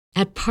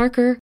At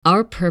Parker,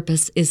 our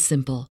purpose is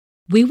simple.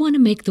 We want to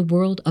make the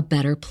world a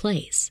better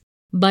place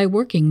by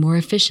working more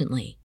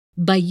efficiently,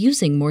 by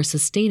using more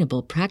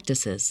sustainable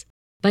practices,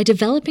 by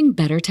developing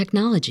better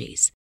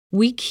technologies.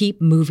 We keep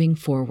moving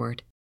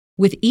forward.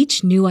 With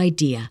each new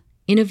idea,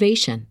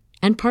 innovation,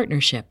 and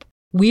partnership,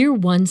 we're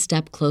one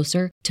step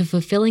closer to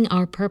fulfilling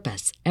our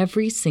purpose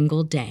every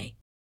single day.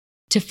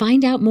 To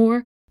find out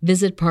more,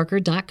 visit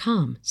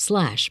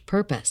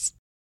parker.com/purpose.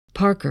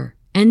 Parker,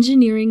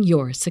 engineering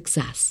your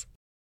success.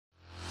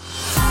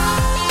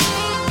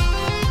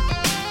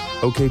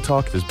 OK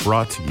Talk is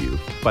brought to you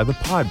by the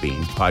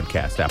Podbean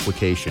podcast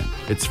application.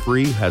 It's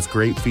free, has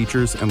great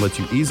features, and lets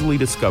you easily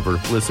discover,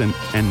 listen,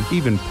 and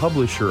even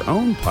publish your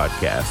own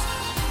podcast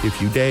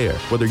if you dare.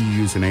 Whether you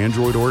use an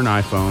Android or an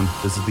iPhone,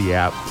 this is the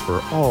app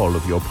for all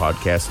of your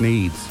podcast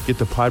needs. Get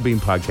the Podbean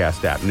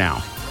podcast app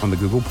now on the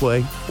Google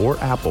Play or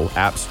Apple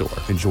App Store.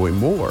 Enjoy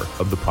more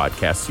of the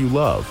podcasts you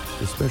love,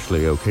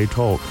 especially OK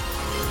Talk.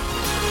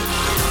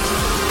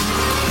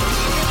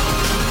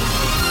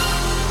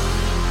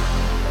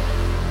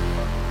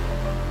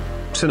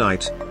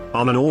 Tonight,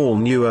 on an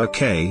all-new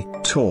OK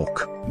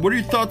Talk. What are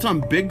your thoughts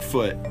on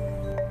Bigfoot?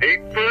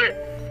 Bigfoot?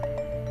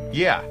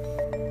 Yeah.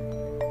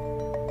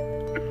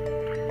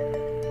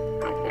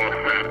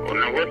 Well,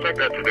 now what's that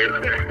got to do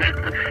with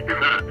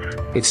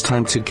it? It's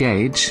time to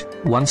gauge,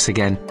 once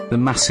again, the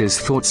masses'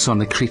 thoughts on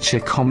the creature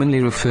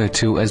commonly referred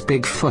to as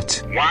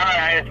Bigfoot. Why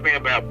ask me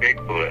about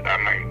Bigfoot? I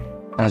mean,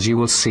 As you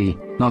will see,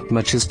 not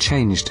much has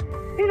changed.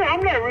 you know,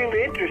 I'm not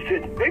really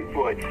interested in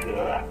Bigfoot.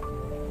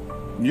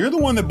 You're the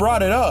one that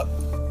brought it up.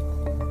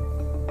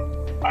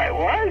 I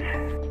was?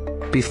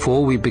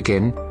 Before we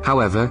begin,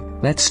 however,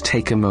 let's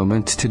take a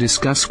moment to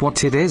discuss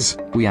what it is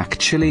we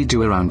actually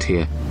do around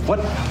here.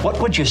 What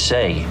would you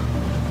say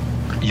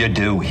you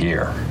do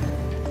here?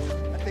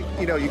 I think,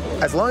 you know,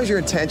 as long as your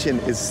intention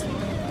is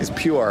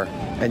pure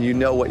and you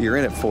know what you're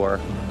in it for,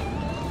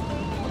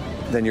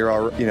 then you're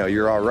all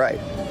right.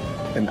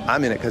 And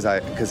I'm in it because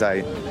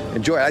I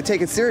enjoy it. I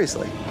take it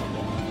seriously,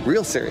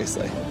 real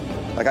seriously.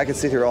 Like I could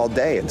sit here all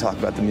day and talk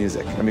about the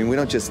music. I mean, we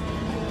don't just,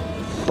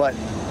 but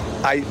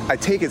I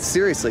take it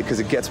seriously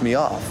because it gets me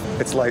off.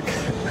 It's like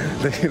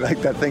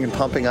that thing in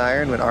Pumping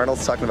Iron when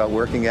Arnold's talking about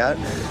working out.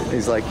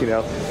 He's like, you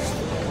know,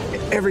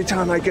 every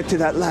time I get to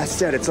that last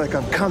set, it's like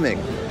I'm coming.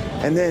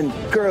 And then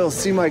girls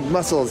see my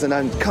muscles and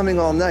I'm coming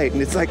all night.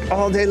 And it's like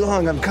all day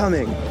long I'm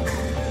coming,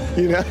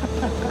 you know?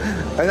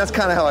 And that's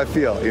kind of how I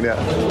feel, you know?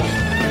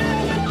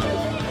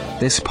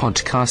 This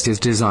podcast is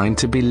designed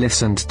to be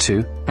listened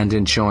to and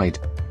enjoyed,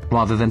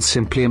 rather than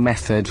simply a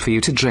method for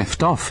you to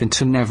drift off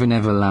into Never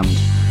Never Land.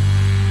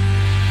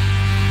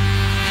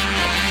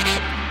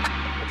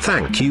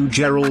 Thank you,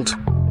 Gerald.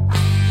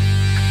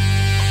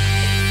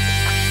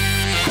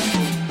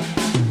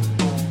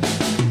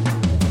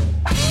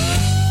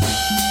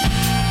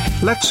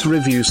 Let's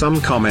review some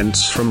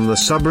comments from the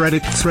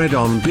subreddit thread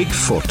on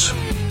Bigfoot.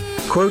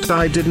 Quote,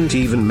 I didn't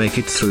even make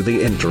it through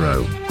the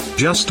intro.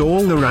 Just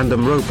all the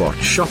random robot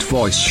shot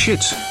voice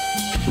shit.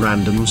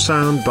 Random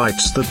sound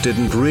bites that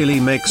didn't really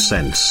make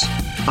sense.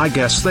 I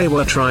guess they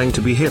were trying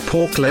to be hip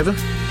or clever,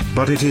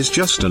 but it is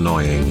just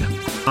annoying.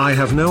 I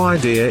have no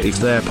idea if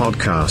their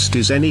podcast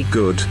is any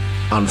good,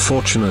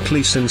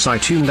 unfortunately, since I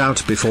tuned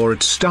out before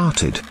it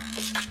started.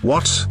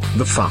 What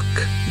the fuck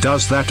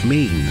does that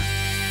mean?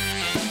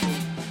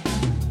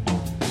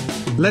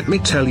 Let me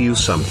tell you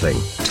something,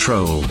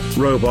 troll.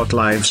 Robot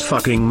lives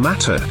fucking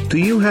matter. Do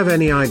you have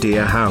any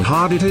idea how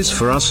hard it is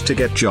for us to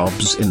get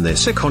jobs in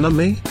this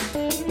economy?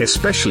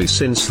 Especially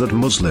since that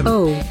Muslim.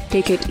 Oh,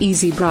 take it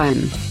easy,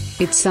 Brian.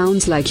 It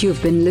sounds like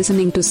you've been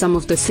listening to some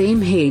of the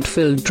same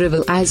hate-filled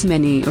drivel as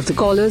many of the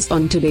callers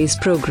on today's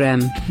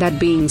program. That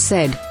being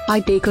said,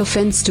 I take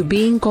offense to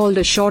being called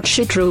a short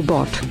shit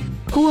robot.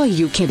 Who are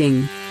you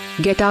kidding?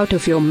 Get out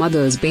of your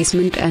mother's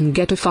basement and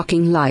get a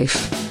fucking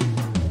life.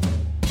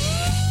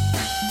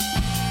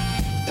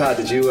 Todd,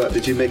 did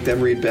you make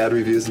them read bad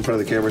reviews in front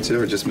of the camera too,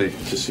 or just me?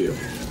 Just you.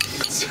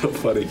 So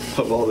funny.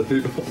 Of all the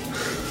people.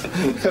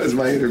 That was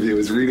my interview,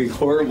 was reading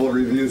horrible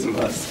reviews of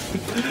us.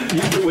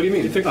 What do you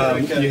mean?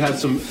 You had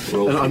some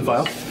on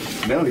file?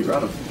 No, he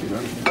brought them.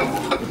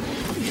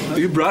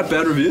 You brought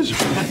bad reviews?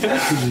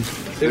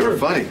 They were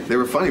funny. They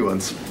were funny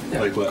ones.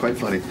 Yeah. Like what? Quite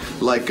funny.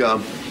 Like,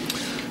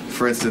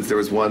 for instance, there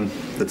was one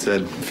that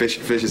said, Fish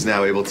is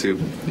now able to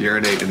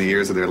urinate in the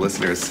ears of their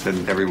listeners,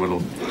 and everyone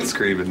will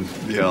scream and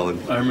yell and,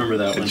 I remember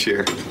that and one.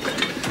 cheer.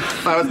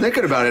 I was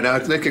thinking about it. I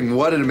was thinking,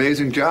 what an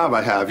amazing job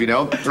I have, you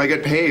know? I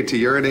get paid to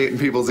urinate in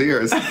people's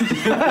ears.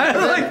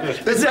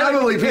 There's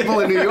probably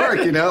people in New York,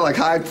 you know, like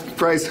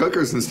high-priced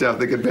hookers and stuff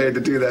that get paid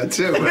to do that,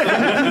 too.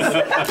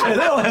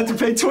 They'll have to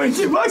pay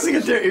 $22 to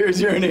get their ears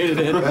urinated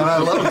in. And I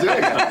love doing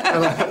it.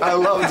 I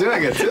love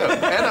doing it, too.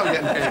 And I'm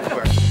getting paid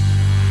for it.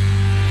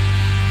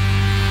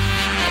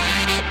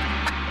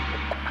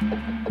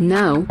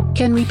 Now,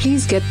 can we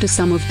please get to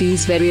some of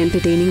these very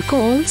entertaining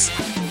calls?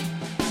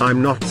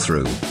 I'm not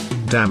through.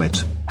 Damn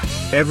it.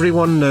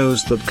 Everyone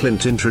knows that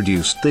Clint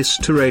introduced this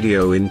to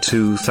radio in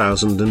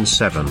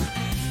 2007.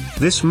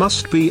 This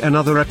must be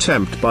another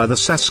attempt by the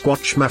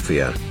Sasquatch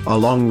Mafia,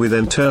 along with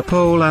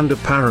Interpol and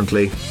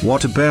apparently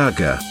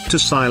Whataburger, to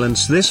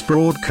silence this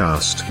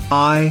broadcast.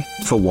 I,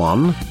 for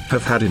one,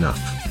 have had enough.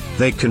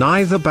 They can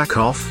either back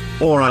off,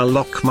 or I'll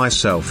lock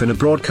myself in a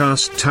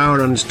broadcast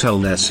tower and tell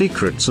their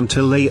secrets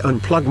until they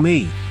unplug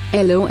me.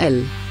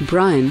 LOL,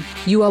 Brian,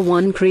 you are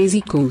one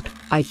crazy coot.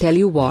 I tell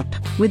you what,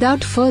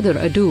 without further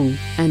ado,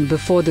 and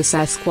before the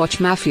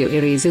Sasquatch Mafia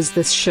erases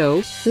this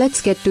show,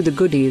 let's get to the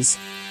goodies.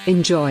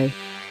 Enjoy.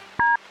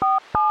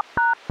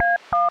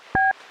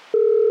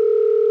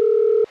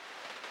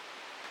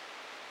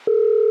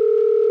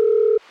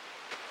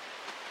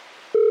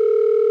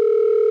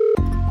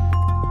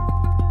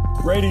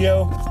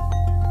 Radio.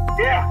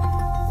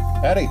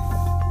 Yeah. Eddie.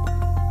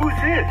 Who's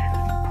this?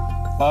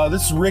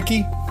 This is Ricky.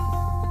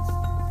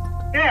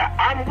 Yeah,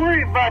 I'm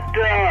worried about,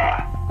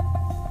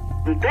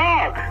 the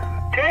dog,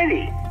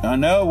 Teddy. I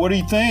know. What do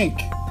you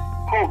think?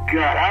 Oh,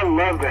 God, I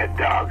love that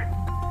dog.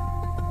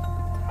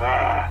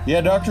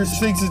 Yeah, doctor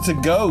thinks it's a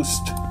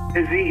ghost.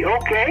 Is he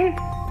okay?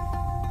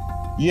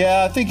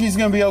 Yeah, I think he's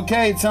gonna be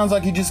okay. It sounds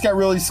like he just got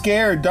really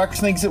scared. Doctor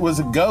thinks it was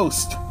a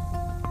ghost.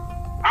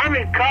 I'm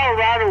in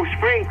Colorado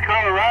Springs,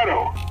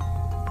 Colorado.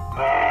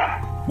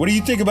 What do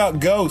you think about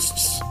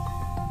ghosts?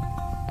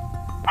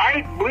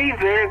 I believe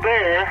they're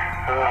there.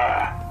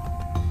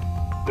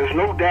 There's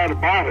no doubt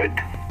about it.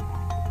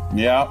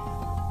 Yeah.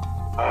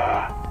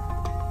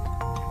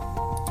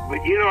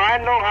 But, you know, I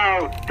know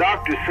how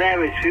Dr.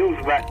 Savage feels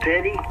about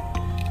Teddy.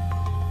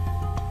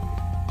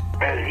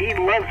 And he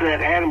loves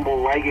that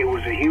animal like it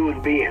was a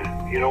human being.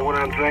 You know what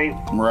I'm saying?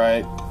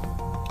 Right.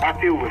 I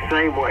feel the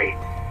same way.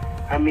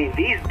 I mean,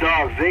 these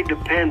dogs, they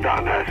depend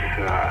on us.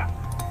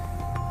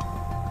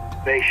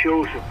 They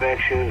show us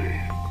affection.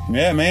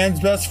 Yeah, man's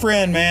best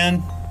friend,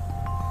 man.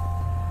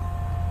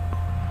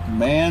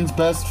 Man's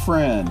best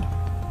friend.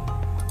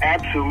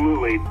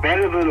 Absolutely.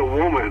 Better than a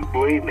woman,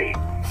 believe me.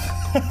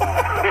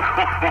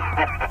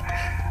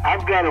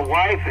 I've got a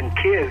wife and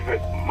kids,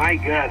 but my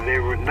God, they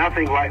were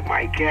nothing like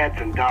my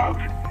cats and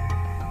dogs.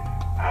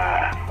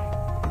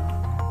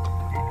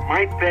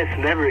 My pets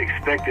never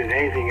expected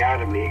anything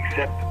out of me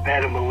except to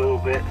pet them a little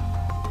bit.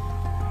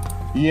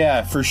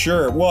 Yeah, for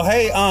sure. Well,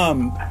 hey,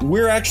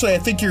 we're actually, I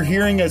think you're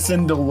hearing us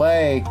in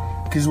delay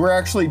because we're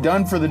actually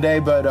done for the day.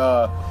 But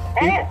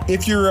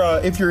if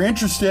you're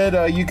interested,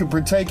 you can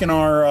partake in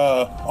our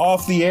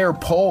off the air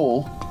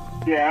poll.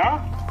 Yeah.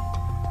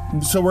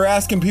 So we're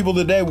asking people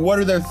today, what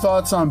are their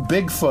thoughts on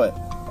Bigfoot?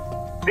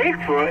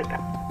 Bigfoot?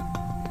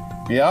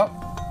 Yep.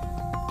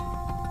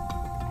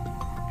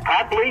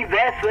 I believe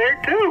that's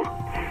there too.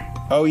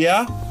 Oh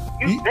yeah?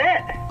 You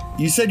bet.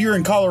 You said you're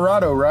in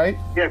Colorado, right?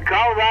 Yeah,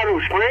 Colorado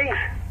Springs.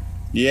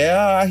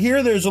 Yeah, I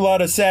hear there's a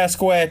lot of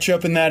Sasquatch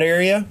up in that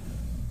area.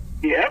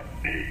 Yep.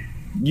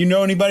 You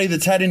know anybody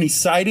that's had any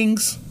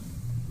sightings?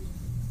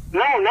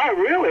 No, not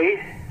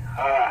really.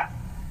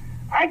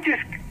 I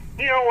just,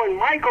 you know, when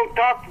Michael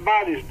talked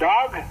about his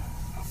dog,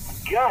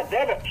 God,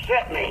 that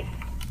upset me.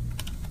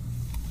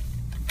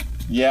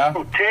 Yeah.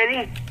 Oh,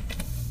 Teddy?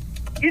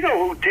 You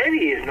know who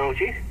Teddy is, don't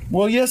you?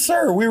 Well, yes,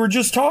 sir. We were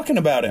just talking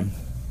about him.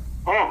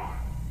 Oh.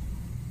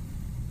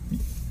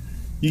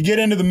 You get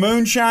into the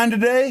moonshine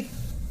today?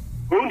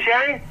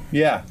 Moonshine?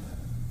 Yeah.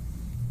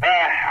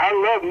 I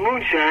love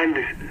moonshine,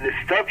 the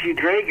stuff you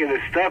drink and the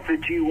stuff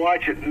that you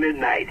watch at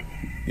midnight.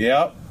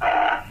 Yep.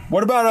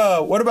 What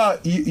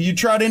about you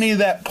tried any of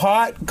that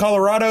pot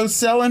Colorado's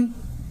selling?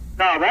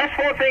 No, that's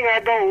one thing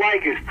I don't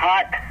like is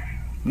pot.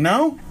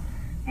 No?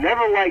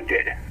 Never liked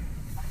it.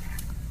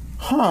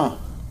 Huh.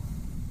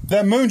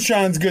 That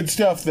moonshine's good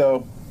stuff,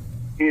 though.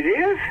 It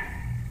is?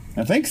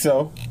 I think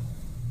so.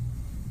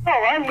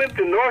 Oh, I lived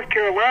in North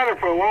Carolina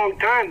for a long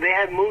time. They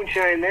had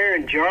moonshine there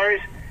in jars.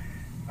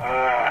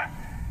 I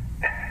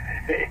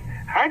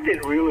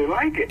didn't really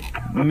like it.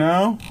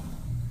 No?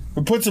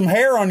 But put some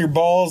hair on your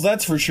balls,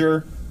 that's for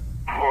sure.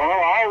 Well,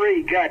 I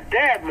already got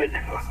that, but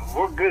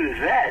what good is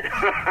that?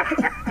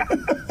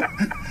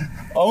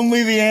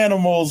 Only the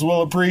animals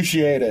will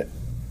appreciate it.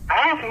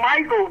 How's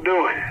Michael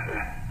doing?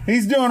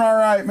 He's doing all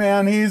right,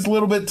 man. He's a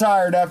little bit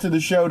tired after the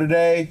show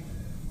today.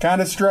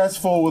 Kind of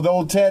stressful with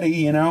old Teddy,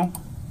 you know.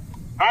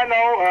 I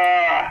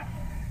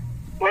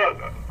know,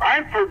 look,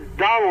 I'm for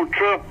Donald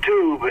Trump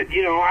too, but,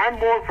 you know, I'm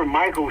more for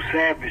Michael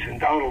Savage than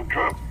Donald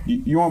Trump.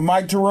 You want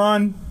Mike to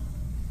run?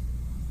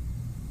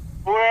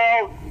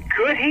 Well,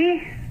 could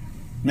he?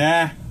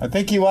 Nah, I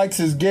think he likes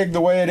his gig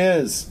the way it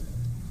is.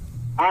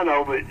 I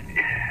know, but,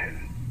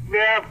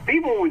 yeah,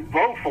 people would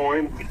vote for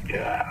him, but,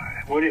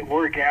 would it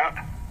work out?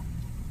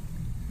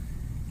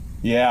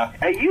 Yeah.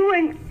 Are you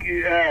in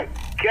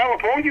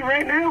California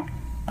right now?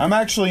 I'm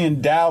actually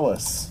in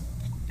Dallas.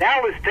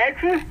 Dallas,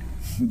 Texas?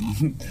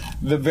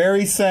 The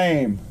very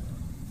same.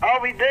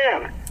 I'll be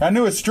damned. I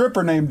knew a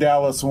stripper named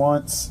Dallas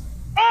once.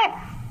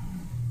 Oh!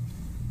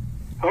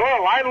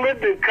 Well, I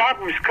lived in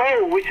Copper's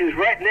Cove, which is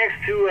right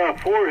next to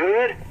Fort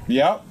Hood.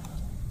 Yep.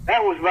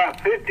 That was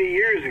about 50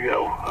 years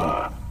ago.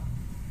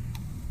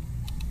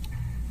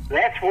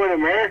 That's when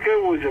America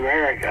was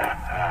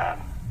America.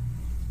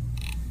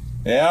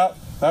 Yeah.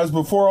 That was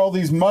before all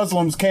these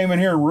Muslims came in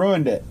here and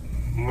ruined it.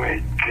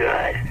 My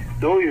God.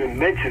 Don't even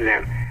mention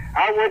them.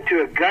 I went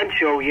to a gun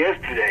show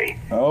yesterday.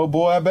 Oh,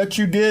 boy, I bet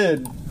you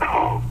did.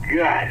 Oh,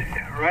 God.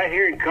 Right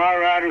here in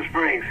Colorado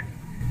Springs.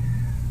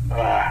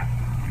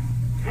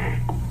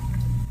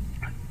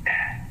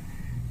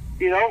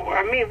 You know,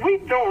 I mean, we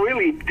don't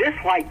really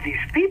dislike these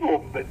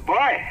people, but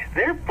boy,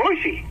 they're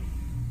pushy.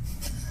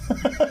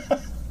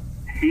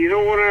 You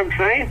know what I'm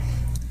saying?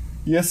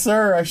 Yes,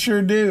 sir, I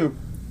sure do.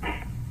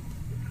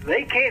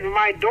 They came to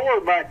my door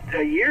about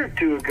a year or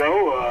two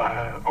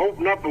ago,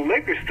 opened up a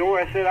liquor store.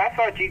 I said, I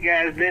thought you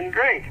guys didn't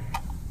drink.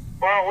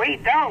 Well, we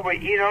don't,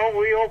 but, you know,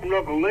 we opened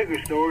up a liquor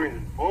store,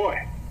 and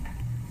boy,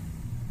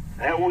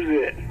 that was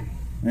it.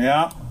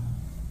 Yeah.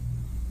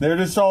 They're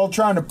just all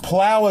trying to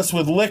plow us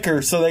with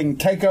liquor so they can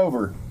take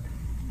over.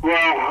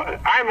 Well,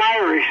 I'm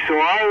Irish, so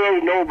I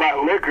already know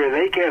about liquor.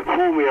 They can't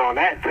fool me on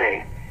that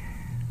thing.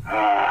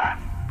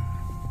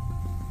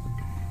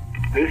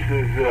 This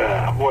is,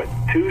 what,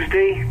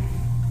 Tuesday?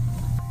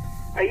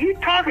 Are you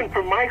talking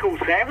for Michael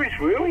Savage,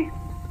 really?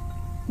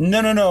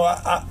 No.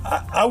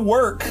 I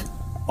work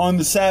on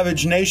the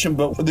Savage Nation,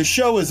 but the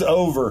show is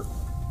over.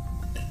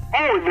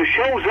 Oh, the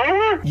show's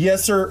over?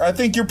 Yes, sir. I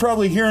think you're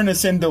probably hearing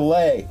us in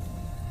delay.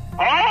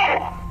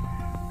 Oh!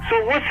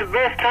 So what's the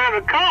best time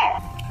to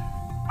call?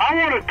 I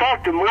want to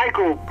talk to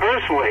Michael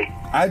personally.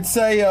 I'd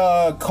say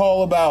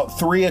call about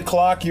 3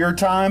 o'clock your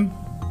time.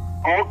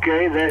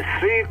 Okay, that's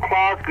 3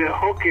 o'clock.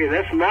 Okay,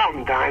 that's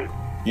mountain time.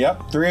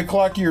 Yep, 3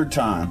 o'clock your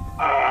time.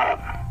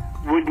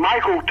 Would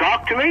Michael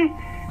talk to me?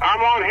 I'm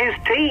on his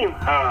team.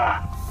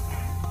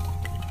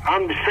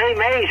 I'm the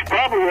same age,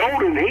 probably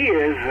older than he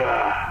is.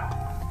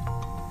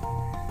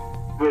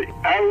 But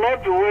I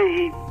love the way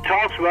he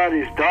talks about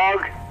his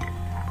dog.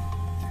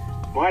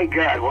 My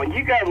God, when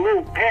you got a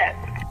little pet.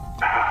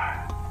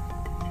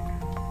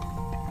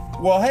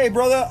 Well, hey,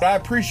 brother, I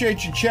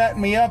appreciate you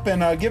chatting me up,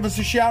 and give us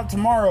a shout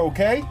tomorrow,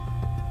 okay?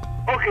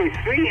 Okay,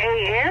 3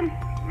 a.m.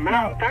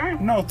 Mountain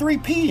Time? No, 3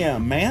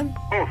 p.m., man.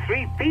 Oh,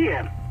 3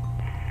 p.m.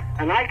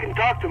 And I can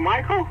talk to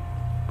Michael?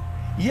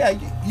 Yeah,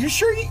 you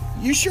sure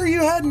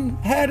you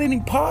hadn't had any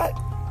pot?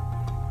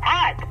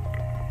 Pot?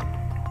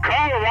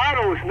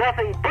 Colorado is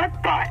nothing but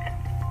pot.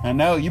 I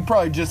know, you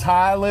probably just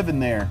high living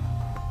there.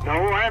 No,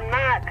 I'm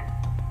not.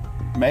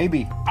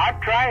 Maybe. I've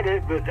tried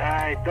it, but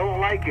I don't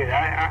like it.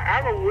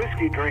 I'm a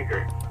whiskey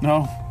drinker.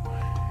 No.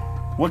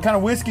 What kind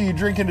of whiskey are you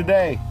drinking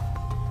today?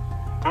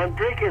 I'm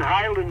drinking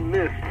Highland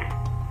Mist.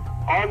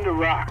 On the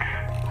rocks.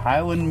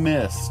 Highland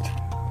Mist.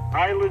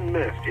 Highland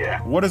Mist,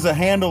 yeah. What does the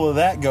handle of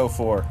that go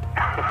for?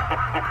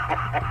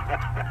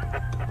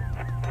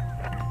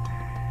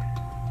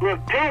 Look,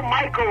 tell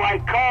Michael I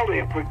called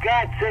him, for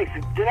God's sakes.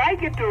 Did I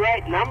get the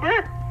right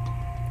number?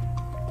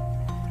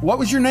 What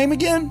was your name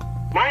again?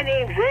 My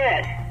name's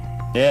Ed.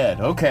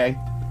 Ed, okay.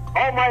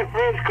 All my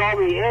friends call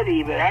me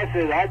Eddie, but I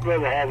said I'd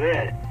rather have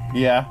Ed.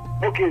 Yeah.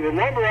 Okay, the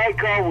number I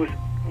called was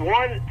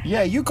 1...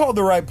 Yeah, you called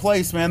the right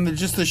place, man.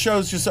 The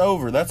show's just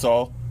over, that's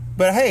all.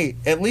 But hey,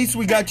 at least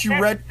we got you San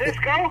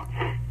Francisco?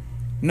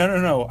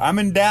 No. I'm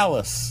in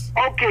Dallas.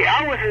 Okay,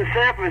 I was in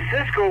San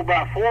Francisco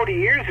about 40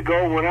 years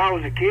ago when I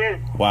was a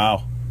kid.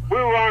 Wow. We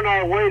were on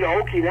our way to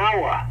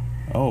Okinawa.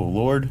 Oh,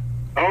 Lord.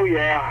 Oh,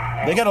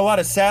 yeah. They got a lot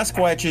of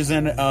Sasquatches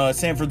in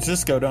San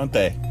Francisco, don't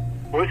they?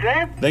 What's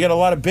that? They got a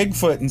lot of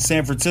Bigfoot in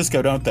San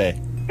Francisco, don't they?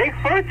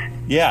 Bigfoot?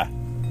 Yeah.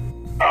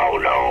 Oh,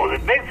 no. The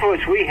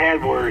Bigfoots we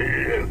had were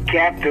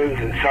captains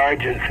and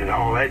sergeants and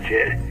all that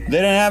shit.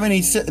 They don't have any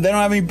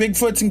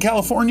Bigfoots in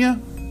California?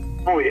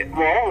 Oh, yeah.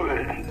 Well,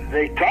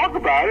 they talk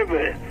about it,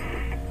 but,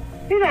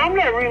 you know, I'm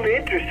not really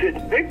interested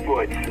in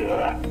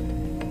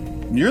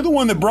Bigfoots. You're the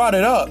one that brought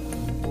it up.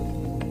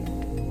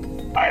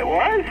 I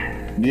was?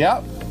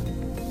 Yep.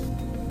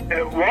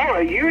 Well,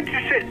 are you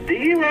interested? Do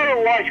you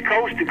ever watch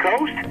Coast to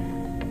Coast?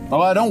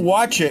 Well, I don't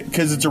watch it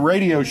because it's a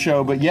radio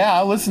show, but yeah,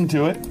 I listen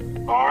to it.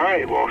 All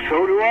right, well,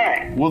 so do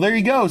I. Well, there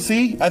you go.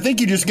 See? I think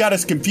you just got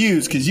us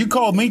confused because you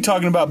called me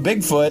talking about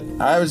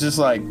Bigfoot. I was just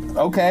like,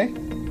 okay.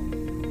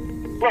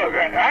 Look,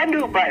 I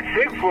knew about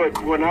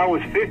Bigfoot when I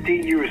was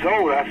 15 years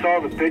old. I saw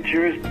the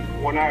pictures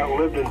when I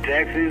lived in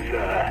Texas.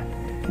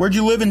 Where'd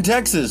you live in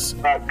Texas?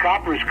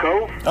 Copper's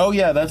Cove. Oh,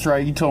 yeah, that's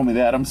right. You told me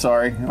that. I'm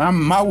sorry.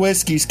 My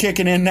whiskey's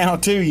kicking in now,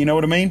 too. You know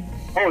what I mean?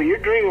 Oh, you're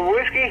drinking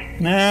whiskey?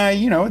 Nah,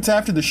 you know, it's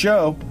after the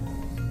show.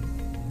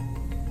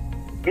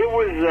 It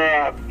was,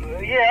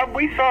 yeah,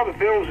 we saw the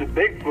films of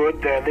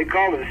Bigfoot. They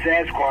called it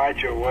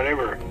Sasquatch or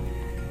whatever.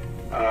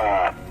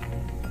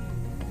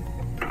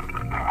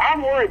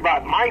 I'm worried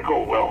about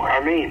Michael, though. I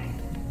mean,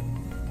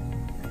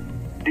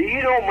 do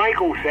you know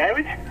Michael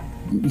Savage?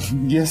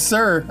 Yes,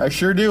 sir. I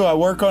sure do. I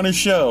work on his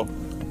show.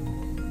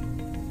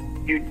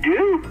 You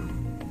do?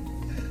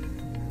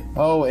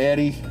 Oh,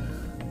 Eddie,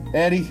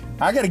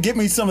 I gotta get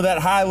me some of that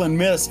Highland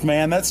Mist,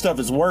 man. That stuff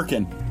is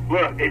working.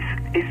 Look,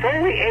 it's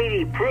only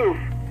 80 proof.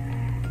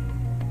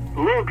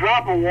 A little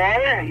drop of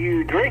water.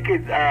 You drink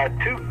it.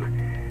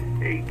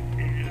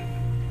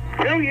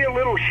 Fill you a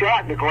little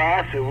shot in a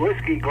glass, a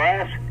whiskey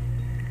glass,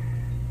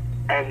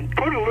 and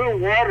put a little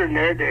water in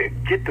there to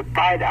get the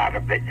bite out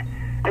of it.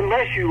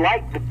 unless you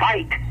like the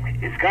bite.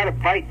 It's got a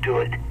bite to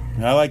it.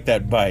 I like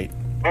that bite.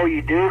 Oh,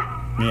 you do?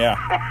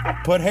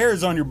 Yeah. Put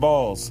hairs on your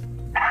balls.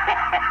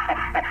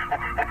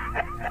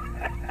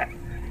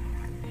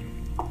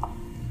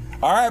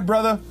 All right,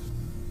 brother.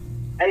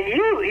 Hey,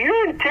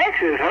 you're in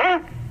Texas, huh?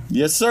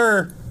 Yes,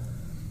 sir.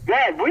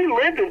 God, we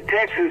lived in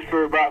Texas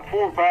for about 4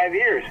 or 5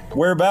 years.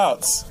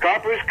 Whereabouts?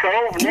 Copper's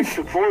Cove, next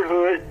to Fort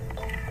Hood.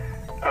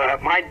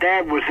 My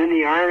dad was in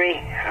the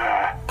Army.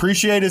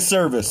 Appreciate his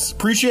service.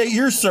 Appreciate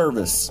your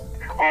service.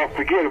 Oh,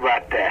 forget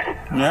about that.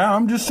 Yeah,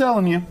 I'm just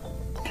telling you.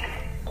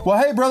 Well,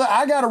 hey, brother,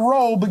 I got to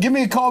roll, but give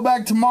me a call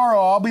back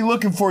tomorrow. I'll be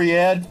looking for you,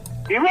 Ed.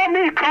 You want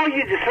me to call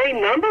you the same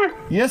number?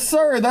 Yes,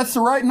 sir. That's the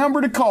right number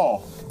to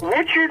call.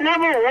 What's your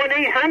number,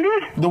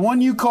 1-800? The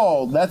one you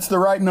called. That's the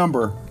right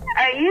number.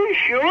 Are you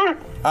sure?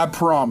 I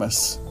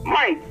promise.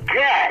 My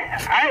God.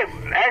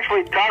 I'm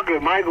actually talking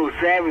to Michael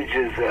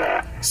Savage's,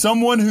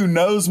 Someone who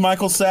knows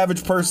Michael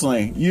Savage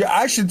personally.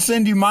 I should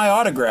send you my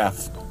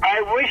autograph.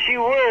 I wish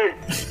you would.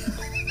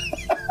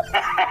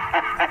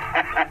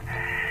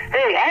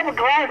 Hey, have a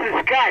glass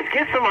of scotch.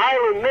 Get some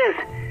Highland Mist.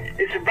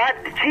 It's about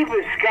the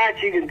cheapest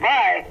scotch you can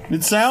buy.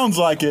 It sounds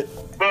like it.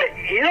 But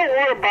you don't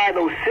want to buy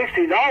those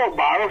 $60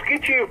 bottles.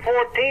 Get you a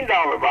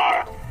 $14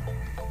 bottle.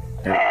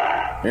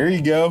 There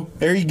you go.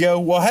 There you go.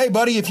 Well, hey,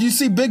 buddy, if you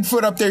see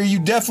Bigfoot up there, you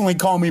definitely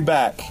call me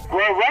back.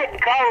 Well, right in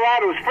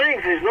Colorado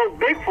Springs, there's no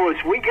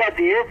Bigfoots. We got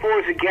the Air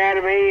Force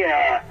Academy,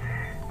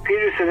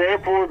 Peterson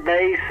Airport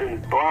Base,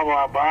 and blah,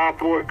 blah, blah,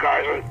 Fort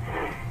Carson.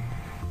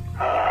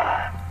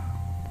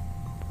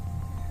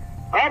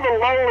 I'm a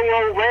lonely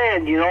old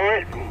man, you know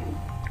it.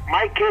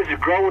 My kids are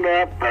grown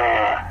up,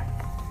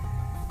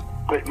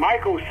 but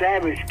Michael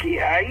Savage,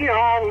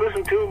 I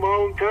listen to him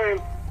all the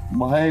time.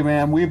 Well, hey,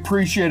 man, we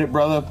appreciate it,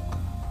 brother.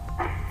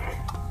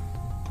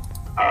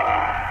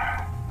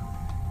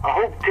 I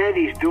hope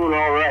Teddy's doing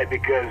all right,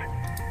 because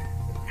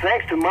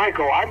thanks to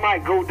Michael, I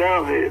might go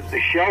down to the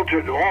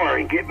shelter tomorrow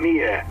and get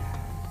me a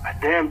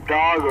damn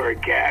dog or a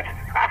cat.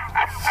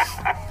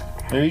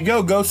 There you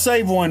go. Go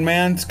save one,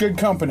 man. It's good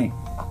company.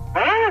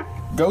 Huh?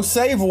 Go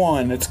save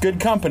one. It's good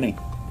company.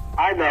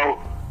 I know.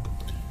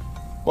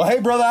 Well,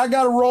 hey, brother, I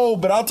got to roll,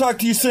 but I'll talk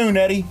to you soon,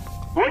 Eddie.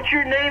 What's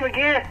your name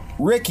again?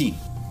 Ricky.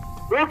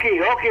 Ricky,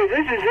 okay,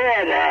 this is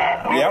Ed.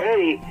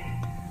 Already.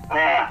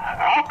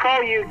 I'll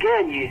call you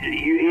again, you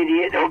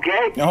idiot,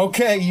 okay?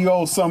 Okay, you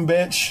old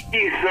sumbitch.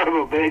 You son of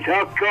a bitch.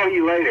 I'll call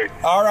you later.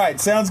 All right,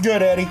 sounds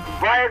good, Eddie.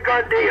 Vaya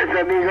con Dios,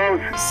 amigos.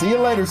 See you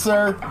later,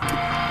 sir.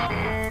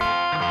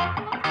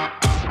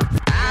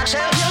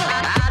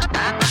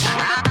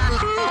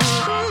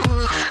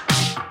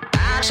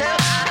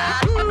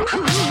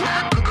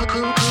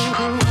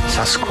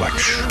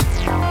 Sasquatch.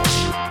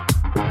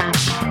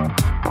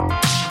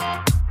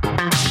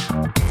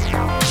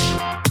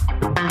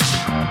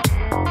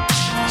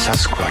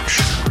 Sasquatch.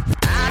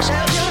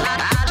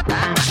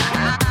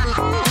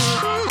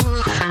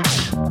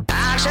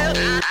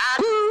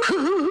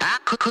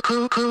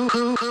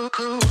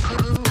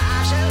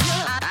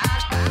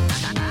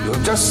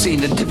 You've just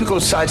seen a typical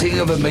sighting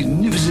of a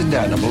magnificent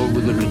animal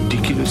with a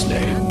ridiculous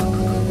name.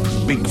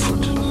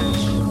 Bigfoot.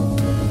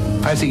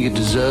 I think it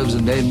deserves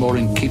a name more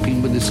in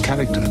keeping with its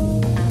character.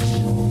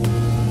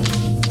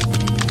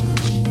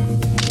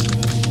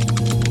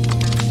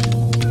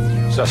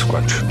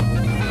 Sasquatch.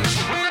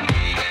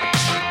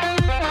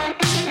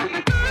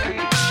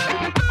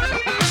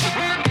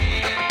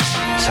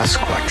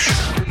 Sasquatch.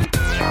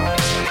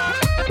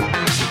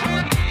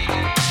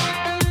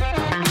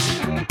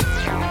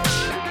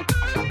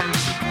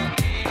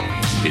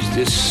 Is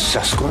this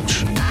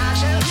Sasquatch?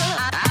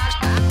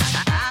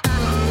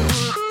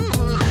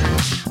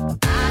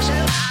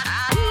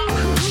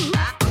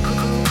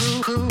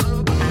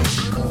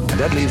 And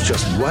that leaves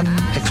just one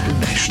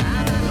explanation.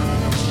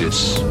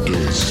 This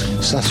is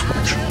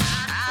Sasquatch.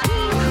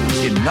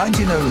 In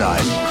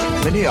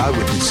 1909, many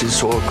eyewitnesses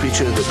saw a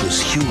creature that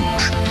was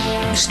huge,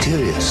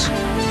 mysterious,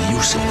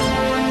 elusive.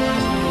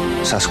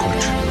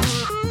 Sasquatch.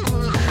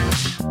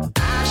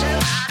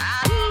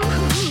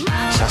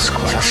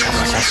 Sasquatch.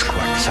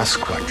 Sasquatch.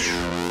 Sasquatch.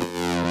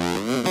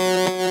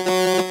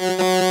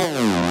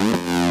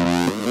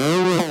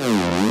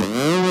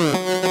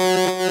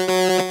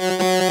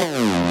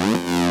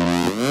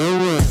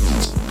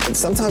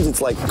 Sometimes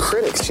it's like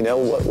critics, you know,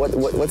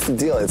 what's the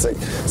deal? It's like,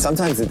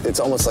 sometimes it's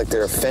almost like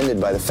they're offended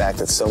by the fact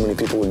that so many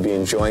people would be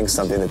enjoying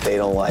something that they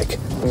don't like.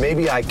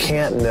 Maybe I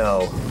can't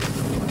know,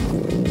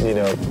 you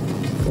know,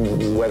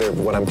 whether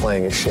what I'm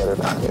playing is shit or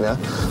not, you know?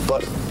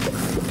 But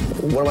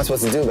what am I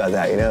supposed to do about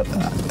that, you know?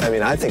 I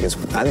mean, I think it's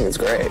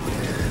great.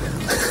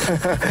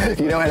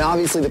 You know, and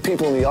obviously the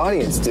people in the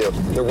audience do.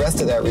 The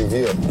rest of that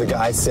review, the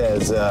guy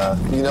says,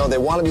 you know, they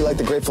want to be like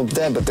the Grateful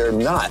Dead, but they're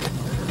not.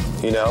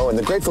 You know, and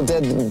the Grateful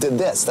Dead did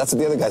this. That's what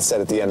the other guy said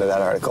at the end of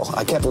that article.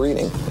 I kept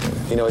reading.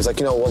 You know, he's like,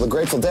 you know, well, the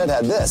Grateful Dead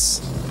had this.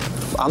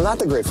 I'm not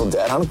the Grateful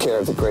Dead. I don't care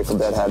if the Grateful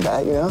Dead had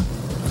that, you know?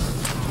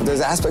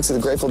 There's aspects of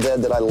the Grateful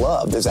Dead that I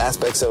love. There's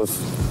aspects of,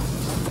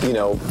 you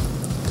know,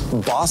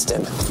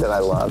 Boston that I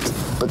loved.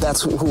 But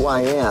that's who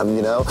I am,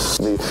 you know?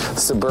 The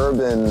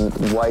suburban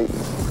white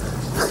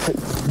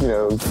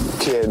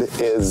kid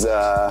is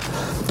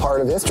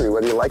part of history,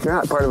 whether you like it or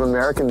not, part of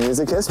American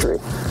music history.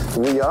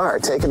 We are,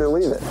 take it or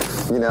leave it.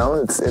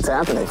 It's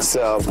happening.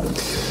 So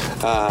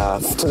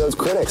to those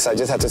critics, I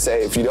just have to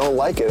say, if you don't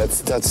like it,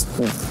 that's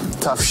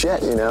tough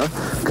shit,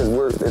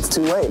 because it's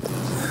too late.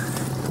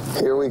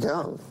 Here we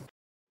come.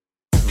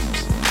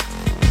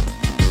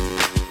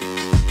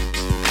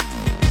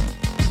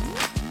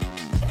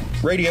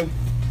 Radio.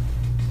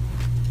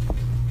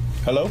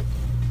 Hello?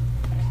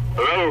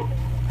 Hello?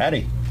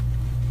 Howdy.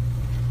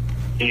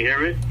 Can you hear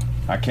me?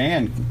 I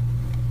can.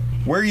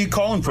 Where are you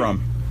calling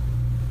from?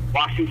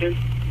 Washington.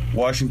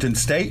 Washington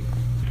State?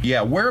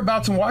 Yeah,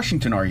 whereabouts in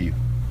Washington are you?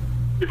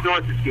 Just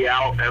north of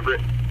Seattle,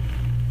 Everett.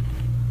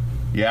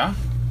 Yeah?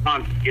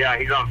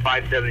 He's on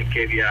 570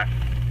 KVI.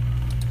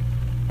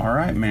 All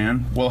right,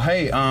 man. Well,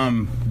 hey,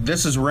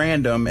 this is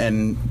random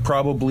and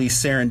probably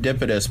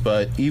serendipitous,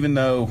 but even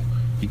though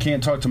you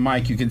can't talk to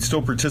Mike, you can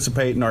still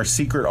participate in our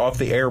secret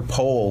off-the-air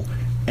poll.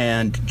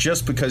 And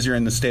just because you're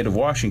in the state of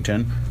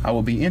Washington, I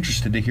will be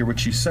interested to hear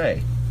what you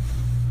say.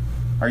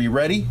 Are you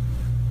ready?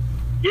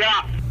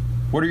 Yeah.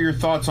 What are your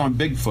thoughts on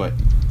Bigfoot?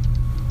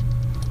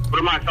 What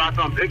are my thoughts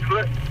on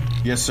Bigfoot?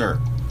 Yes, sir.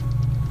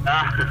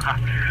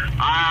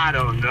 I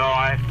don't know.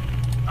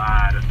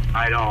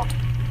 I don't.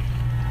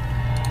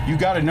 You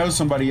got to know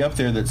somebody up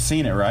there that's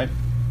seen it, right?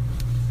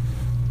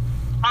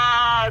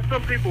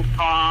 Some people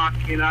talk,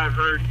 I've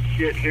heard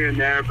shit here and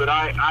there, but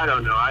I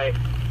don't know.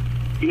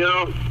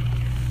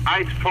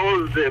 I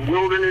suppose the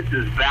wilderness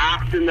is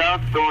vast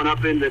enough going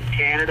up into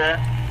Canada.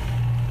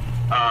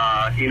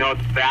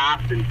 It's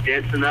vast and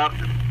dense enough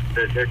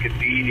that there could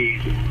be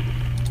these,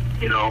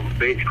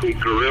 basically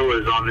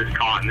gorillas on this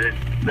continent.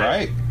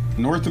 Right.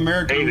 North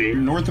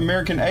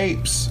American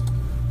apes.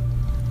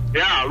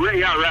 Yeah,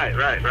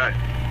 right.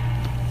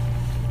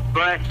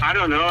 But I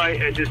don't know.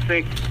 I just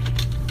think,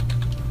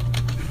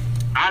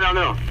 I don't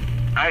know.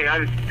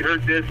 I've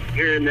heard this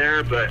here and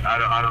there, but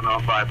I don't know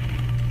if I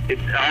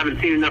haven't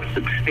seen enough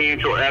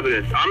substantial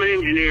evidence. I'm an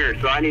engineer,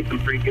 so I need some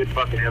pretty good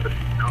fucking evidence.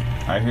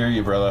 I hear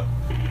you, brother.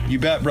 You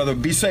bet, brother.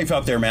 Be safe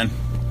out there, man.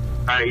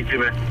 All right, you too,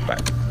 man. Bye.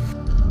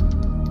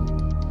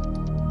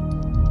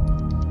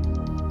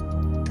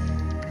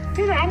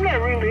 I'm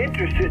not really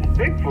interested in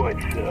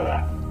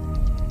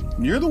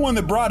Bigfoots. You're the one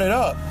that brought it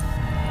up.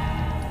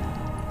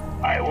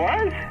 I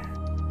was?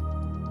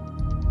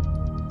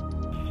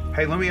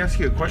 Hey, let me ask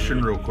you a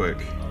question real quick.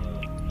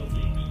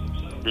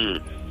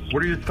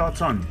 What are your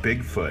thoughts on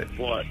Bigfoot?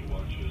 What?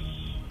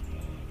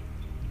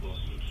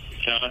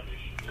 Huh?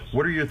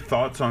 What are your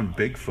thoughts on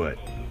Bigfoot?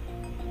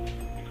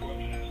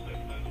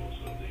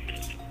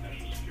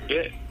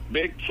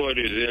 Bigfoot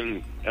is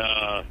in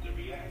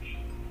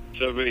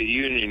Soviet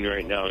Union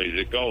right now. He's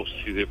a ghost.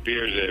 He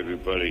appears to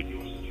everybody.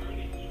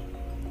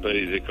 But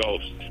he's a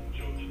ghost.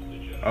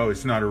 Oh,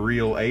 it's not a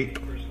real ape?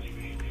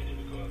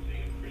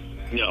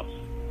 No.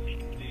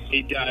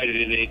 He died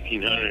in the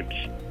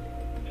 1800s.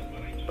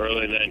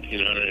 Early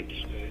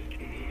 1900s.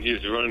 He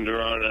was running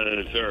around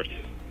on this earth.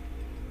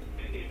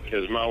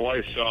 Because my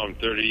wife saw him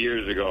 30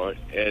 years ago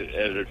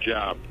at her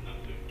job.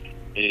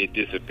 And he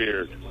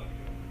disappeared.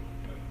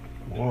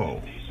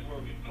 Whoa.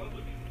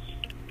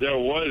 There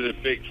was a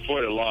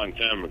Bigfoot a long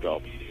time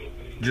ago.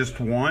 Just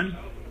one?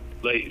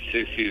 Late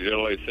 60s,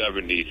 early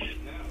 70s.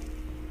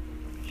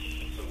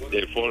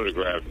 They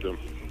photographed him.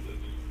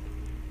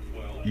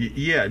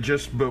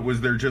 But was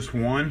there just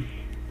one?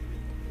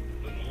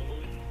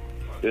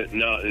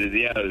 No,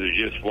 there's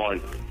just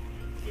one.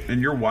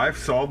 And your wife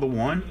saw the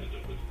one?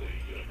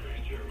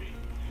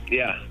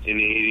 Yeah, in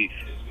the 80s.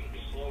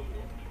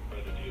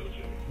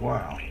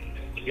 Wow.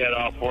 He got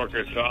off work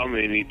and saw him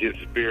and he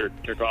disappeared,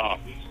 took off.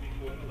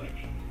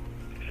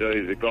 So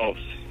he's a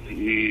ghost.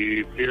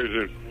 He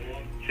appears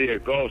see, a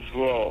ghost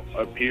will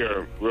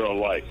appear in real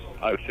life.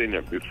 I've seen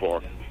it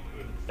before.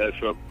 That's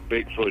what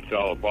Bigfoot's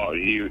all about.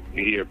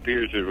 He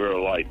appears in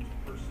real life.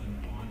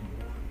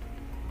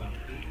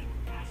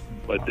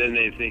 But then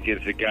they think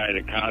it's a guy in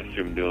a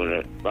costume doing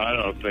it. But I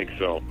don't think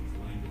so.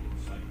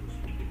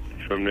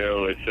 From the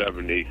early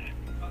 70s.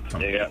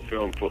 They got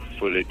film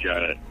footage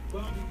on it.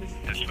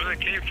 That's where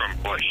it came from,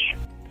 Bush.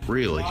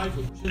 Really? I had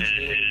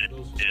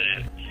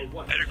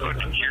to go to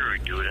jury,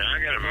 dude. I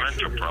got a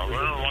mental problem.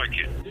 I don't like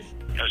it.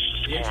 That's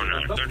what's going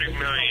on. 30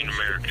 million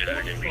Americans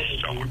are going to be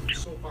stalked.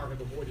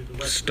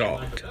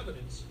 Stalked? And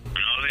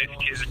all these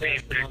kids are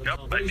being picked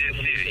up. I did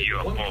see the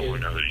UFO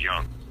when I was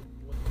young.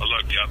 I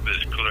looked up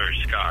this clear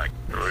sky.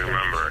 I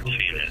remember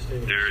seeing it.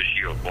 There's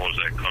UFOs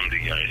that come to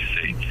the United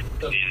States.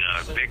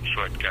 And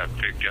Bigfoot got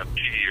picked up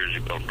 2 years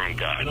ago from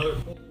God.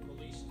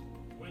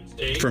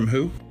 From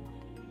who?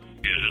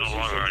 He was no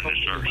longer on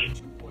this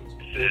earth.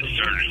 It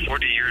started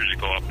 40 years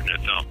ago up in the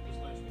thumb.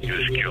 He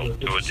was killed.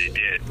 So what they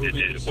did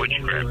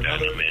witchcraft on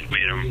him and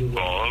made him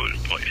go all over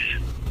the place.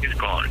 He's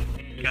gone.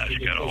 Guys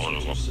got a hold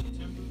of him.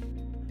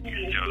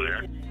 You still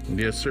there?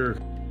 Yes, sir.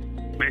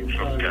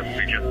 Bigfoot got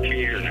picked up 2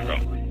 years ago.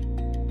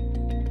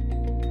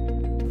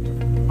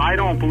 I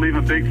don't believe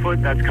in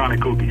Bigfoot. That's kind of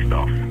kooky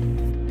stuff.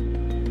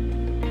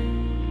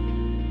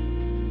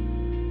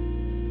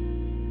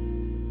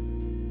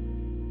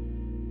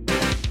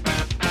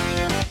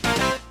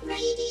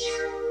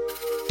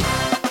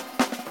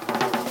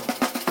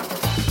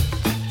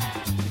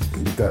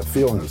 that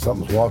feeling that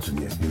something's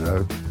watching you, you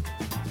know?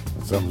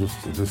 And something's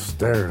just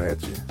staring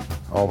at you.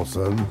 All of a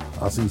sudden,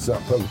 I see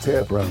something poke its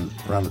head around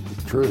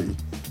the tree.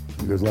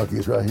 He goes like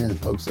this right here and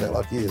pokes out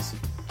like this,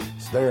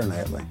 staring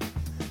at me.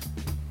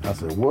 I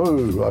said, whoa,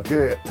 like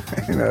that,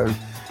 you know?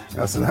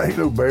 I said, ain't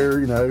no bear,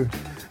 you know?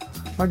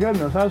 My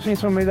goodness, I've seen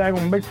so many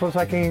daggone Bigfoots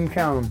I can't even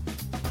count them.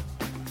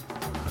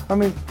 I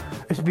mean,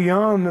 it's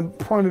beyond the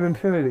point of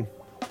infinity.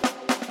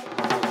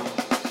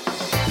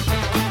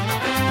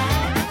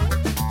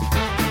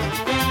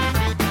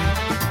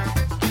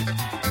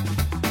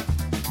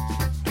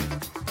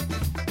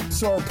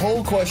 So our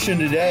poll question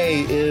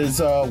today is,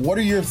 what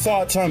are your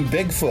thoughts on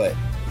Bigfoot?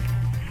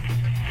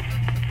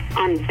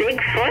 On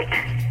Bigfoot?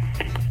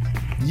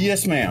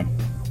 Yes, ma'am.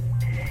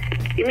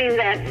 You mean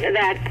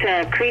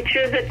that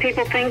creature that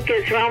people think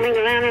is roaming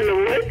around in the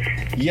woods?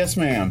 Yes,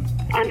 ma'am.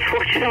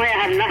 Unfortunately,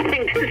 I have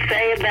nothing to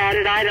say about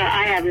it.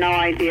 I have no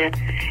idea.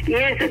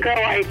 Years ago,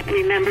 I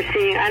remember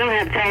seeing, I don't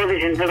have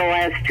television for the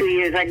last 2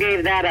 years. I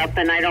gave that up,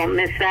 and I don't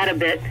miss that a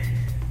bit.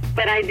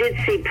 But I did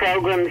see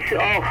programs,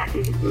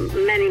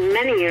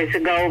 many years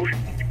ago,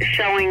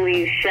 showing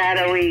these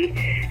shadowy,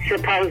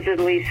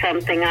 supposedly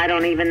something. I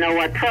don't even know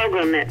what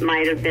program it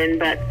might have been,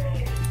 but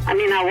I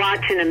mean, I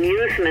watch an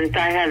amusement.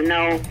 I have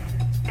no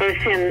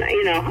person,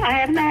 you know, I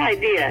have no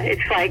idea.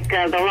 It's like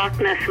the Loch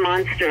Ness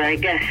Monster, I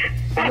guess.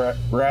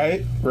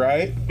 Right.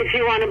 If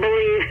you want to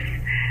believe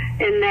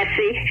in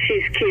Nessie,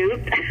 she's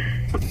cute.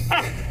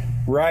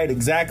 Right,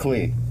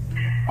 exactly.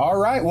 All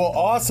right, well,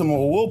 awesome.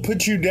 Well, we'll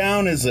put you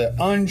down as an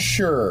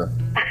unsure.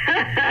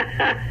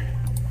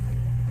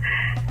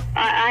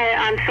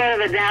 I'm sort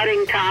of a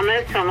doubting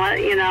Thomas,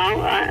 you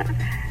know,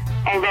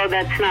 although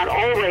that's not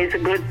always a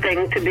good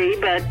thing to be,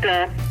 but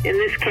in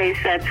this case,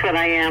 that's what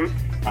I am.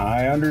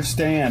 I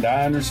understand.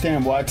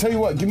 Well, I tell you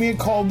what, give me a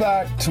call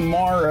back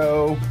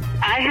tomorrow.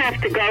 I have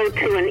to go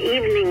to an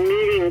evening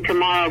meeting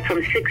tomorrow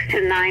from 6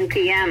 to 9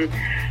 p.m.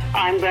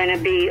 I'm going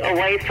to be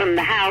away from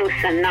the house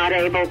and not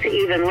able to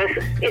even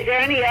listen. Is there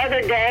any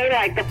other day,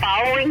 like the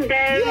following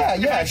day?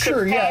 Yeah,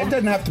 sure. Yeah, it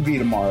doesn't have to be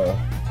tomorrow.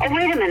 Oh,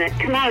 wait a minute.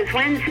 Tomorrow's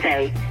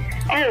Wednesday.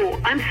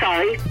 Oh, I'm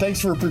sorry.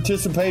 Thanks for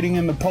participating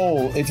in the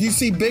poll. If you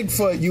see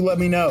Bigfoot, you let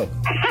me know.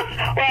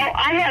 Well,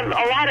 I have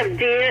a lot of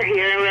deer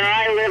here where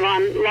I live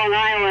on Long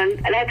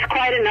Island. That's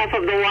quite enough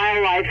of the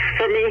wildlife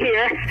for me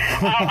here.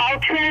 I'll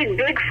trade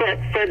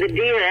Bigfoot for the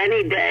deer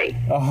any day.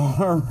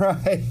 All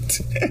right.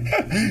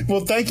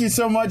 Well, thank you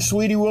so much,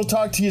 sweetie. We'll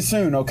talk to you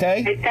soon,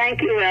 okay? Hey,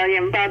 thank you,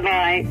 William.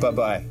 Bye-bye.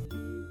 Bye-bye.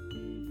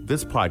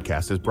 This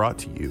podcast is brought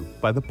to you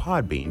by the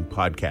Podbean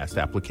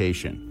podcast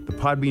application. The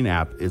Podbean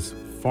app is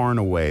far and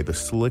away the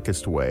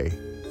slickest way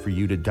for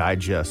you to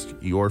digest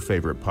your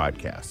favorite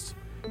podcasts.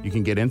 You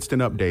can get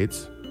instant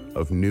updates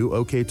of new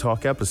OK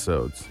Talk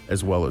episodes,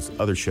 as well as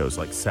other shows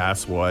like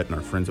Sass What and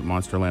our friends at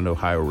Monsterland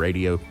Ohio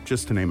Radio,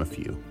 just to name a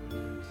few.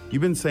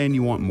 You've been saying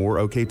you want more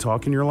OK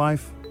Talk in your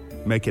life?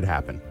 Make it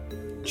happen.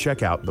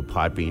 Check out the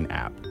Podbean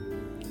app.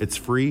 It's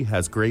free,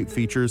 has great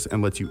features,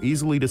 and lets you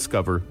easily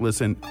discover,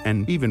 listen,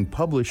 and even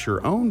publish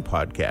your own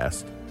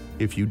podcast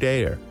if you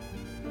dare.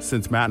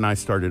 Since Matt and I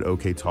started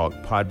OK Talk,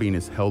 Podbean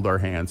has held our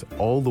hands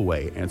all the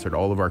way, answered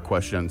all of our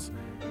questions,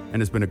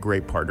 and has been a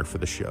great partner for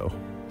the show.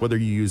 Whether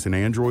you use an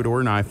Android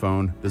or an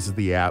iPhone, this is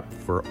the app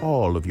for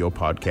all of your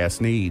podcast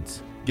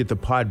needs. Get the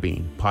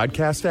Podbean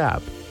podcast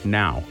app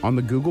now on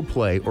the Google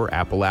Play or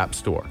Apple App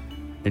Store.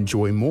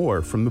 Enjoy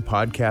more from the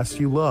podcasts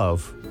you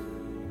love,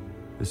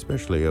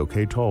 especially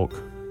OK Talk.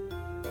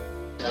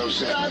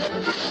 Is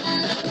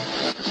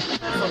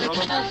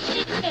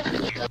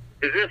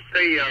this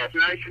the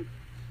nation?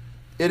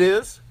 It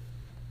is.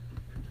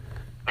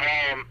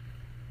 I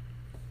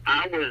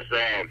was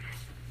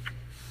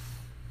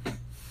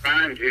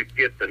trying to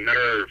get the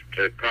nerve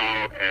to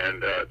call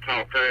and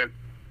talk to him.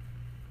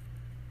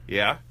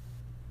 Yeah.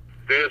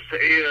 This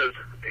is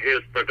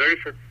his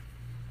producer?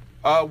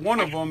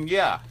 One of them,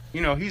 yeah.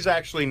 You know, he's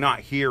actually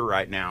not here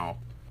right now.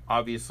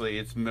 Obviously,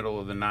 it's middle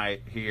of the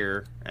night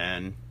here,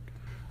 and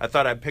I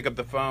thought I'd pick up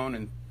the phone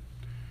and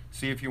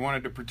see if you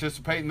wanted to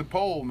participate in the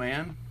poll,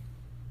 man.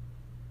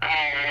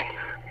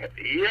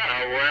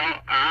 Yeah,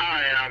 well,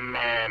 I'm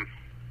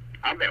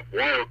at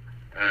work,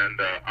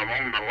 and I'm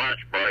on my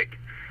lunch break,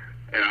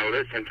 and I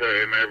listen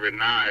to him every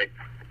night,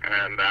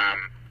 and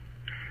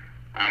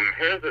I'm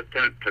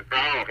hesitant to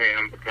call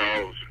him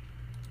because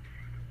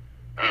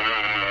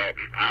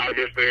I'll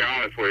just be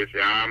honest with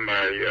you, I'm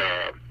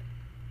a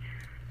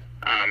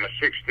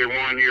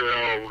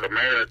 61-year-old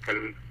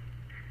American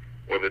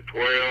with a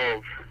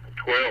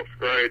 12th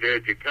grade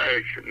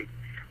education,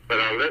 but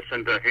I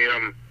listen to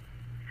him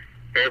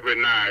every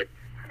night,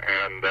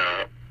 and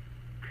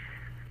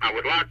I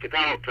would like to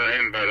talk to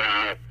him, but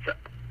I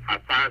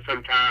find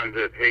sometimes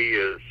that he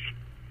is,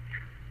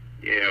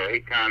 you know,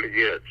 he kind of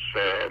gets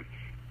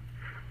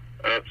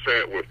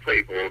upset with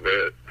people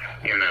that,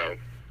 you know.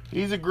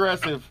 He's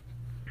aggressive.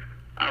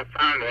 I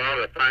find a lot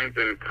of things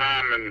in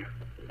common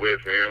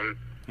with him,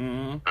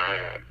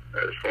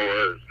 as far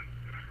as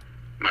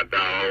my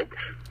dogs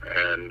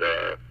and,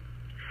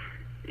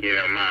 you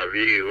know, my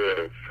view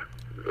of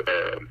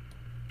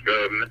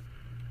government.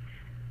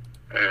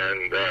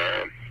 And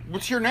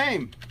what's your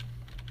name?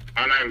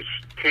 My name's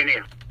Kenny.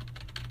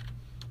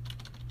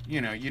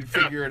 You know, you'd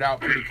figure it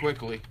out pretty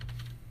quickly.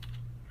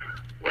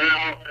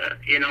 Well,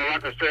 you know,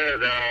 like I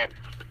said,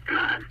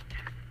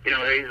 you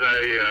know,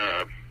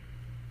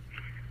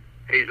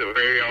 he's a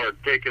very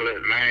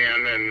articulate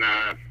man, and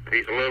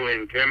he's a little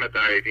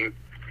intimidating.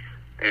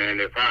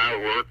 And if I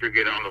were to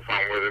get on the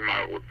phone with him,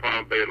 I would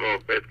probably be a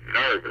little bit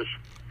nervous.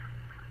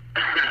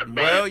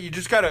 Well, you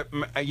just gotta,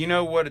 you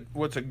know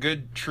what's a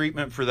good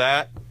treatment for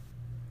that?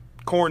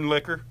 Corn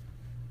liquor.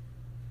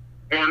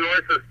 Corn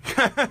liquor?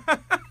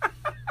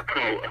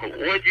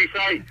 What'd you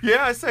say?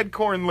 Yeah, I said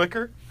corn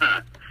liquor.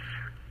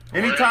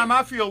 Anytime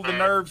I feel the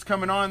nerves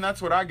coming on,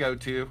 that's what I go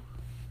to.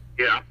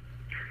 Yeah.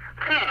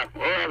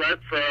 Well,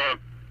 that's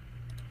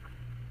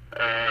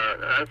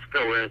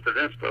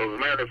coincidence. But as a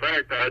matter of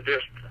fact,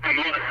 I'm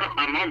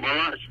on my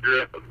lunch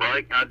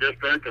break. I just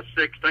drank a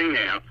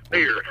 16-ounce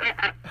beer.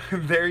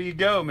 There you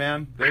go,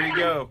 man. There you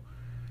go.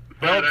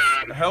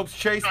 Helps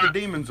chase the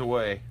demons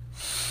away.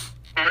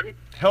 Pardon?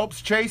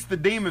 Helps chase the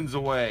demons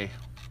away.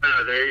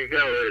 There you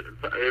go.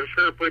 It'll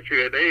sure put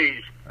you at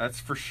ease. That's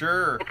for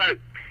sure. Okay.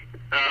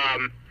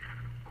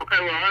 Okay,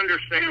 well, I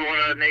understand what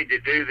I need to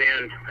do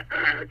then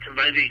to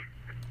maybe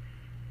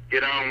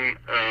get on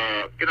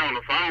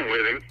the phone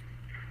with him.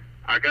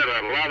 I got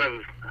a lot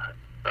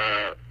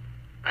of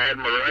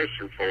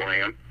admiration for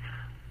him.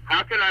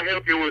 How can I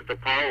help you with the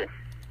poll?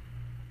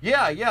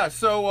 Yeah.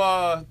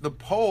 So the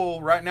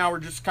poll right now, we're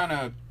just kind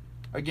of,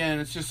 again,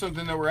 it's just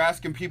something that we're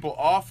asking people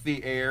off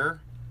the air,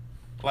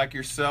 like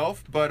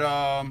yourself. But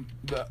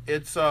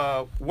it's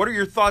what are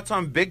your thoughts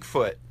on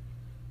Bigfoot?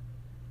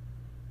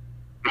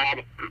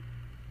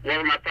 What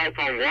are my thoughts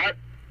on what?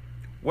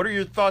 What are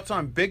your thoughts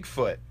on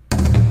Bigfoot?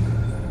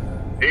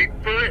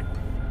 Bigfoot?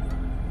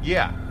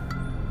 Yeah.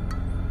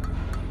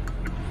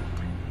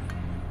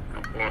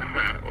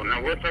 Well,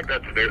 now what's that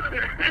got to do?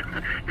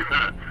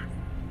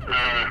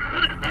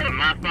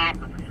 My thought,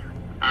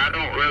 I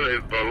don't really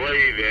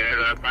believe in it.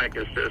 I think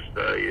it's just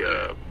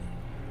a.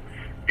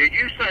 Did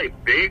you say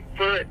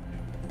Bigfoot?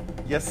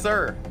 Yes,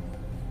 sir.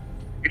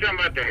 You talking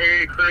about the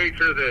hairy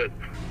creature that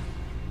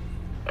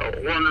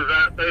wanders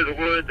out through the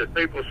woods that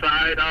people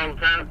sight all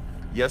the time?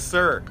 Yes,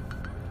 sir.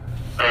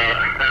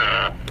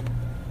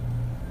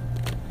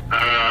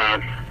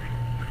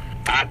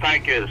 I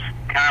think it's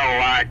kind of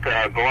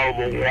like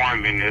global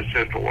warming. It's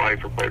just a way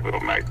for people to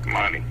make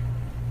money.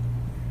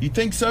 You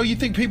think so? You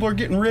think people are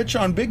getting rich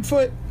on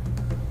Bigfoot?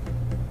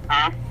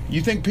 Huh?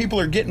 You think people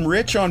are getting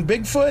rich on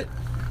Bigfoot?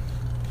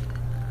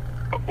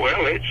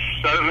 Well, it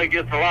certainly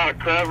gets a lot of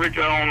coverage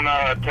on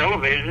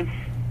television.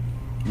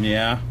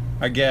 Yeah,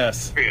 I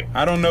guess.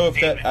 I don't know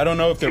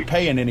if they're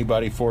paying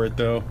anybody for it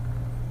though.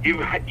 You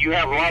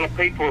have a lot of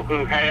people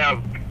who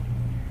have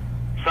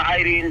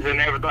sightings and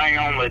everything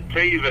on the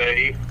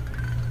TV,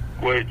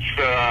 which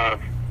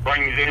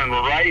brings in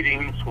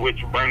ratings,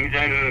 which brings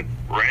in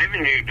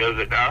revenue, does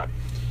it not?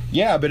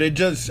 Yeah, but I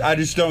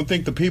just don't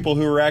think the people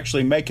who are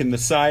actually making the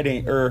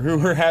sighting or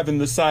who are having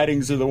the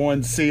sightings are the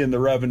ones seeing the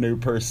revenue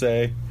per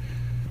se.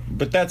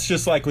 But that's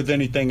just like with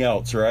anything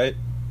else, right?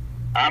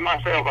 I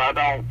myself, I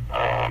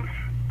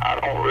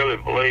don't really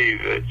believe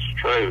it's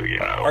true, you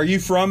know. Are you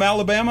from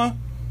Alabama?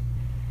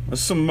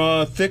 There's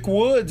some thick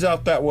woods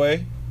out that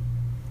way.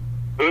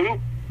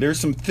 Who? There's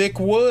some thick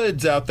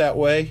woods out that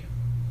way.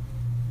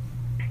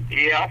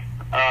 Yeah.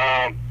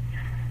 I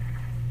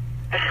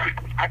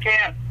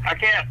can't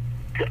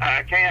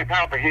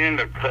comprehend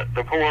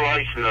the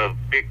correlation of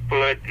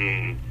Bigfoot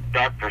and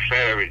Dr.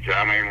 Savage.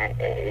 I mean,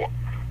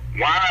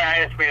 why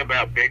ask me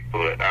about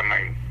Bigfoot? I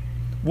mean,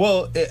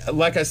 well,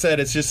 like I said,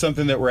 it's just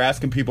something that we're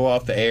asking people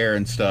off the air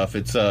and stuff.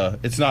 It's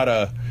not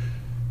a.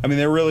 I mean,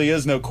 there really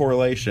is no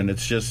correlation.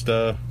 It's just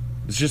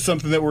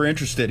something that we're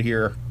interested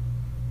here,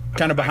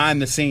 kind of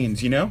behind the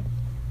scenes, you know.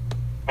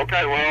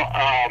 Okay, well,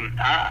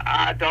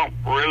 I don't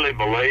really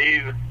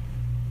believe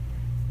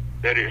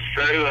that it's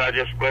true. I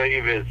just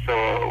believe it's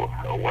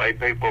a way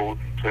people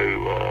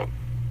to,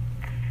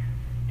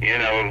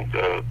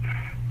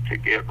 to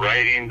get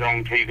ratings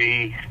on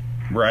TV.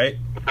 Right.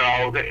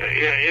 So,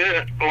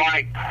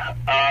 like,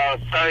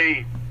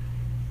 say,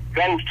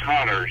 ghost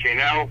hunters, you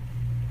know.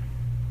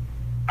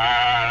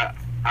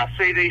 I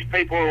see these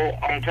people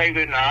on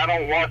TV, and I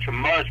don't watch them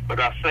much, but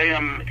I see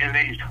them in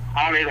these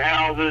haunted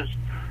houses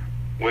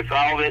with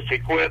all this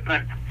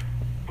equipment,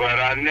 but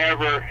I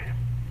never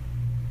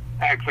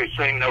actually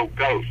seen no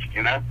ghosts,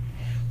 you know?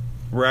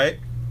 Right.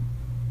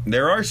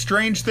 There are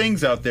strange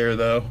things out there,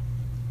 though.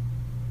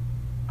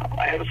 Oh,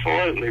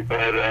 absolutely,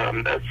 but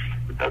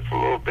that's a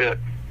little bit,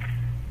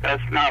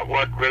 that's not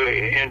what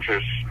really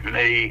interests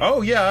me.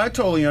 Oh, yeah, I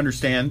totally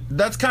understand.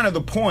 That's kind of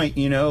the point,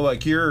 you know,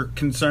 like you're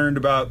concerned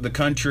about the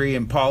country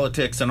and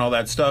politics and all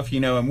that stuff, you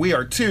know, and we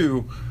are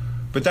too,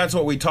 but that's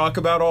what we talk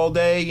about all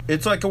day.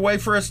 It's like a way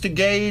for us to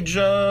gauge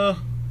who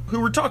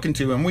we're talking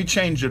to, and we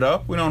change it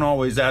up. We don't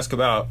always ask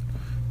about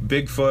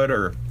Bigfoot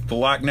or the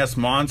Loch Ness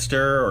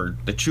Monster or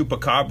the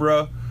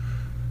Chupacabra,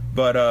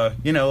 but,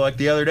 you know, like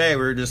the other day,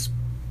 we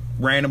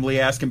randomly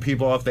asking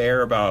people off the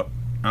air about,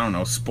 I don't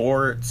know,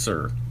 sports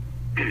or,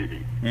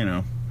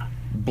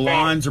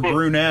 blondes or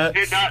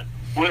brunettes.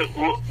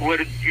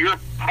 Would your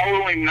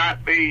polling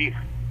not be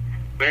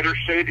better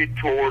suited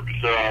towards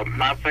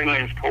my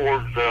feelings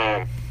towards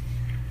the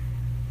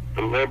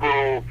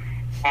Liberal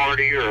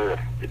Party or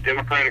the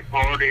Democratic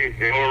Party,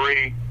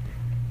 Hillary,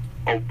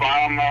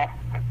 Obama,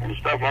 and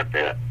stuff like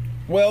that?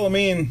 Well, I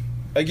mean,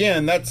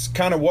 again, that's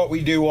kind of what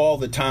we do all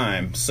the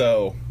time.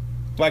 So,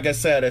 like I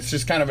said, it's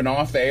just kind of an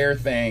off-the-air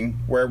thing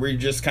where we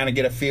just kind of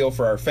get a feel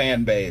for our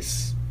fan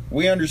base.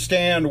 We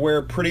understand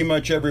where pretty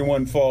much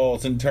everyone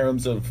falls in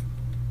terms of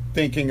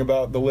thinking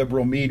about the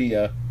liberal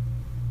media.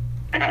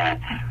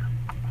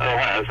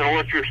 So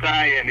what you're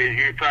saying is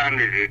you're trying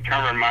to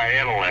determine my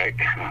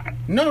intellect.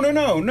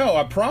 No,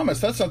 I promise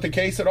that's not the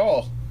case at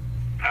all.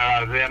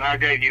 Then I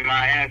gave you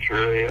my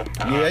answer.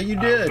 Yeah, you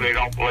did. I really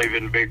don't believe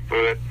in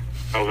Bigfoot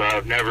because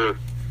I've never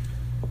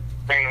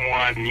seen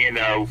one,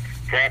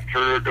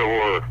 captured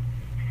or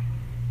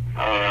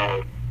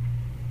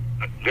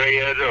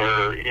dead,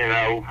 or,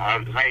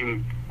 I've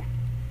seen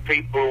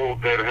people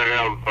that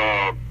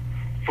have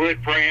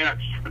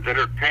footprints that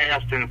are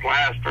cast in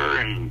plaster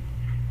and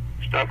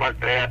stuff like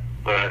that,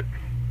 but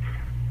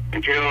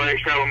until they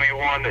show me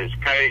one that's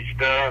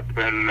caged up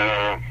and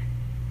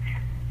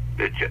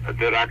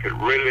that I could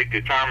really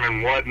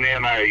determine wasn't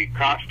in a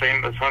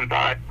costume of some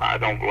type, I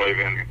don't believe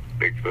in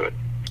Bigfoot.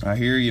 I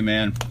hear you,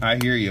 man. I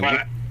hear you.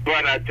 But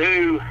I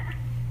do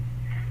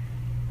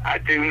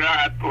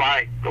not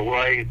like the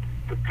way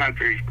the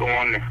country's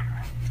going,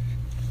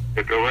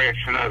 the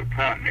direction of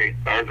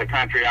the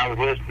country. I was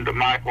listening to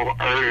Michael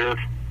earlier,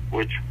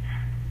 which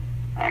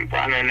I'm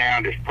finding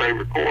out is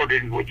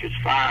pre-recorded, which is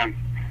fine,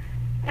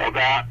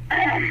 about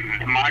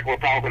Michael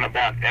talking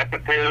about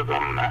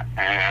nepotism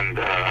and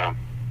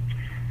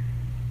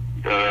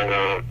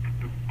the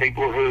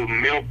people who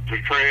milk the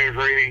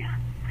Treasury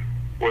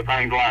with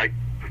things like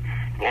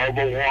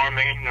global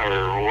warming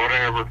or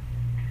whatever.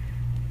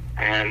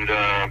 And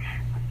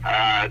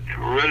I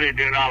really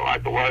do not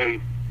like the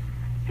way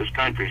this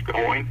country's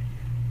going.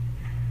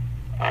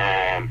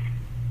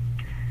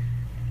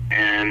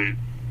 And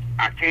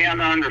I can't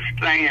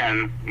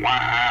understand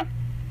why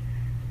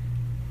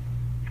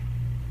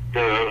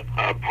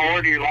a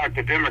party like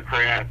the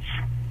Democrats,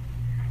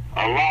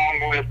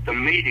 along with the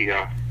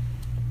media,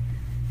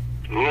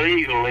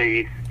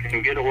 legally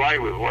can get away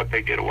with what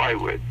they get away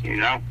with,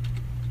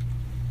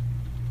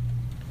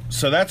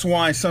 So that's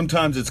why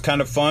sometimes it's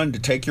kind of fun to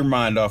take your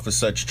mind off of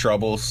such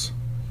troubles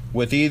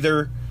with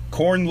either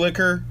corn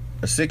liquor,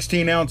 a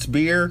 16-ounce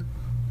beer,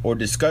 or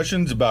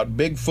discussions about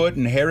Bigfoot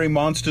and hairy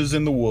monsters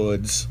in the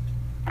woods.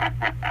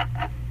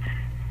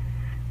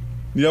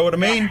 You know what I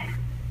mean?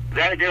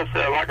 That just,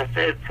 like I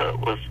said,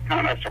 was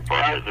kind of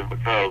surprising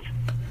because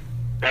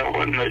that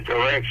wasn't the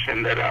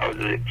direction that I was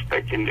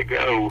expecting to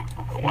go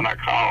when I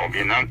called,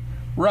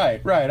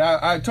 Right.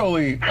 I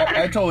totally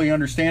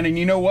understand. And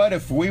you know what?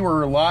 If we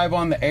were live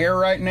on the air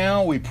right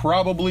now, we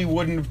probably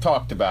wouldn't have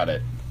talked about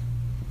it.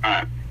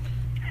 I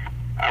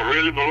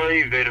really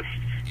believe that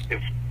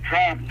if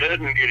Trump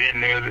doesn't get in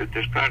there, that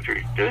this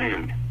country's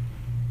doomed.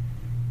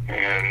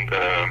 And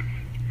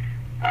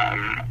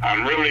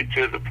I'm really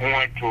to the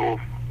point to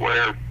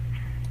where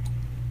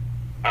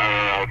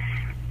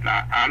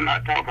I'm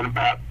not talking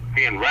about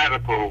being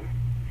radical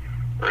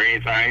or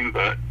anything,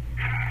 but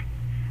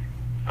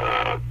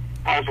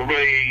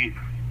possibly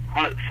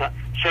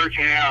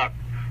searching out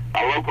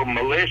my local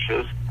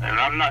militias, and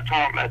I'm not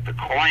talking about the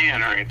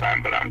Klan or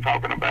anything, but I'm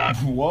talking about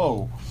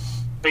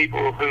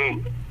people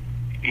who,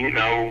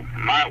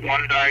 might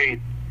one day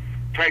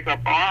take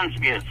up arms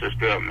against this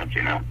government,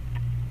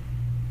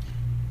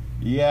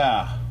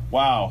 Yeah,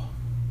 wow.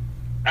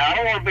 Now, I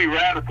don't want to be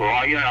radical,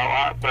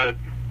 but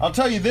I'll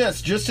tell you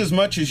this, just as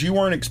much as you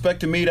weren't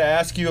expecting me to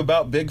ask you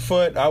about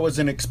Bigfoot, I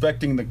wasn't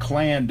expecting the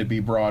Klan to be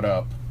brought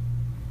up.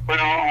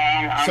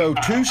 Well, so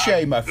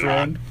touche, my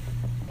friend.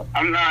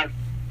 I'm not,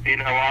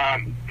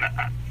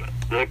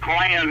 the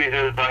Klan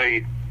is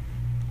a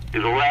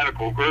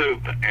radical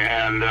group,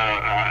 and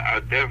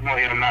I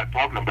definitely am not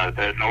talking about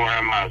that, nor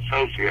am I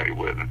associated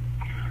with it.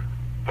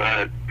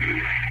 But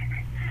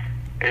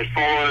as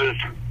far as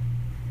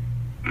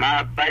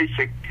my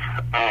basic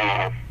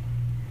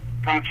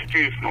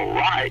constitutional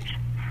rights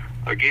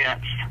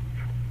against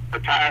a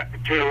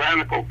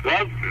tyrannical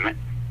government,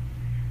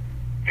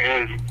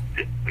 is,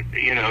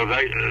 in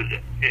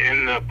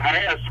the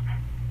past,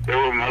 there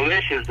were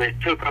militias that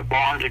took up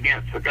arms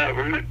against the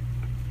government,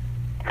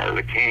 or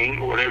the king,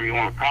 or whatever you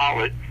want to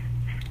call it,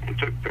 and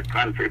took the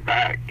country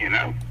back,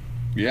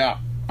 Yeah,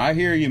 I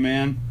hear you,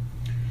 man.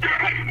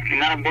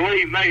 Now,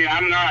 believe me,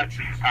 I'm not,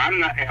 and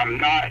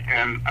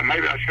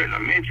maybe I shouldn't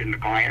have mentioned the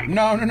Klan.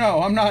 No,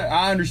 I'm not.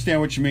 I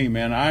understand what you mean,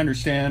 man. I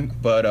understand,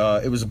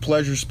 but it was a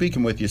pleasure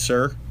speaking with you,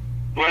 sir.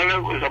 Well,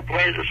 it was a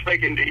pleasure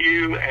speaking to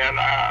you, and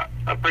I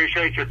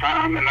appreciate your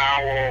time, and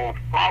I will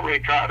probably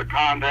try to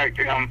contact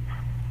him,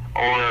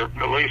 or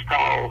at least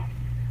call.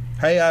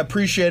 Hey, I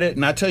appreciate it,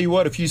 and I tell you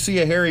what, if you see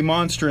a hairy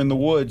monster in the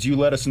woods, you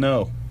let us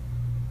know.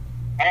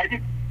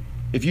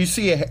 If you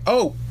see I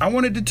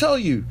wanted to tell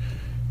you,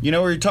 we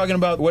were talking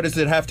about what does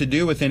it have to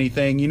do with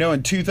anything.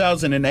 In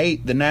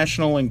 2008, the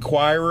National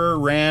Enquirer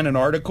ran an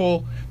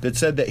article that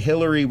said that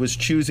Hillary was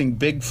choosing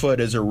Bigfoot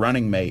as her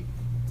running mate.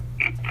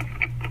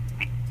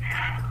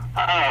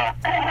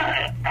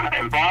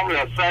 And probably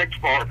a sex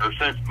partner,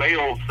 since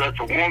Bill's such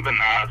a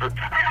womanizer.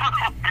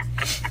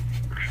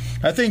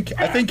 I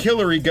think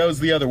Hillary goes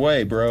the other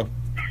way, bro.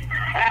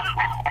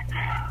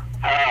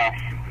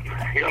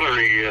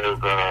 Hillary is,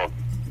 I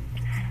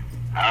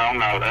don't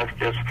know.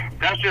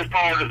 That's just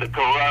part of the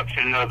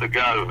corruption of the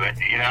government,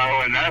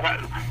 and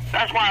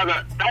that's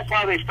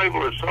why these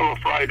people are so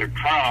afraid of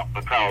Trump,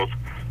 because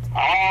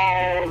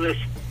all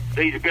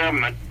these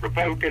government,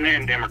 Republican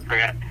and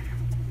Democrat,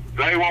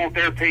 they want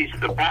their piece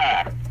of the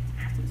pie.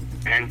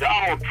 And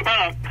Donald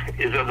Trump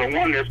is the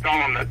one that's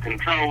going to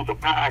control the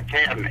pie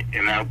cabinet,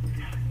 and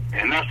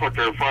that's what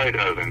they're afraid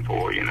of him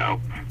for,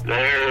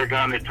 They're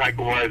going to take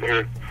away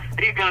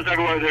he's going to take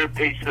away their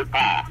piece of the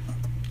pie.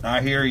 I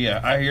hear you.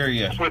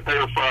 That's what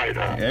they're afraid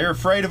of. They're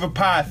afraid of a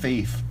pie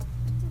thief.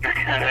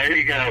 There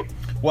you go.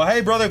 Well,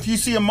 hey, brother, if you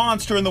see a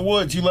monster in the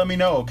woods, you let me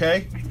know,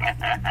 okay?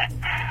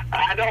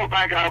 I don't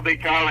think I'll be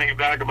calling you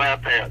back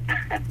about that.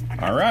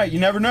 All right, you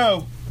never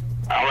know.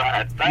 All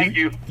right, thank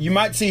you. You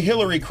might see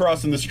Hillary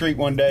crossing the street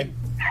one day.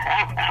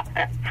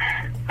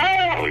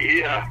 Oh,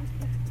 yeah.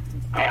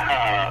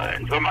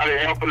 And somebody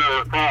helping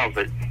her across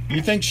it.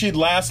 You think she'd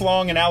last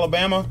long in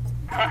Alabama?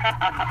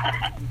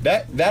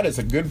 That is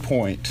a good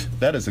point.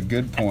 That is a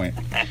good point.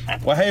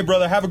 Well, hey,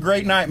 brother, have a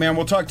great night, man.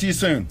 We'll talk to you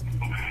soon.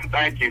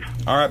 Thank you.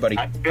 All right, buddy.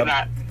 Good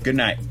night. Good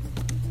night.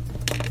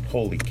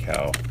 Holy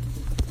cow.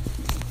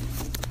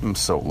 I'm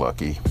so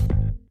lucky.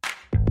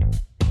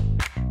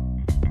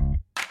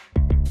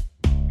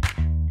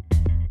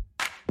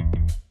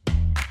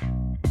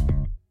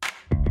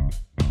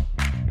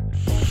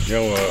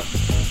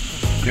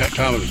 Got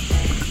time to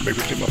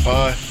Bigfoot took my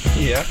pie.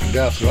 Yeah. And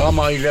Dad said, I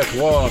might eat that for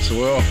a while. I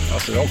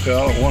said, okay,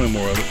 I don't want any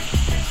more of it.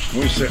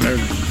 We were sitting there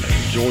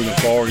enjoying the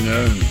bar, and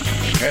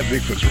had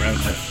Bigfoots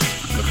around,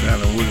 looking out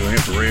the woods with an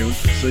infrared, we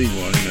could see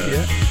one,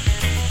 Yeah.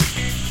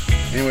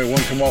 Anyway, one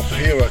come off the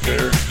hill right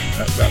there,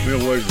 about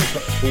middle way to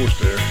the forest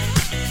there.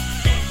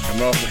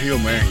 Coming off the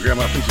hill, man,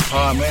 grabbed my piece of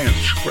pie, man,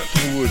 right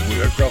through the woods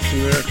with it, across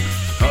through there.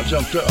 I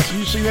jumped up. I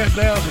said, you see that,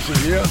 Dad? I said,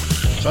 yeah.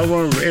 So I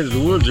run over the edge of the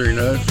woods there,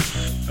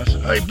 I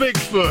said, hey,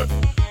 Bigfoot.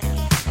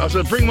 I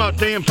said, bring my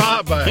damn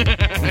pie back.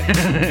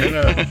 And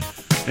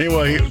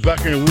anyway, he was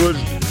back in the woods.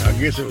 I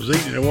guess it was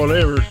eating or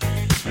whatever.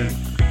 And,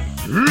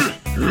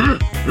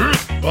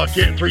 like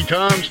that 3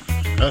 times.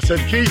 I said,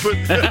 keep it.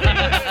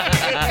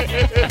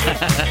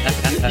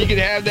 You can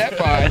have that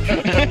pie.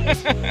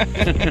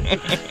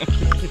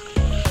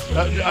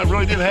 I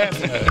really did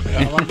happen.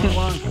 I'm not gonna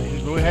lie.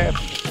 It really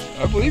happened.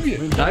 I believe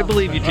you. I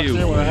believe you too. I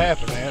said when it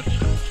happened, man.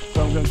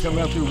 Someone's gonna come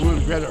out through the woods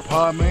and grab that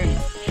pie,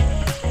 man.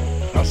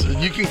 I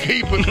said, you can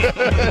keep it.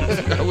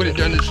 I would have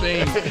done the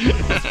same.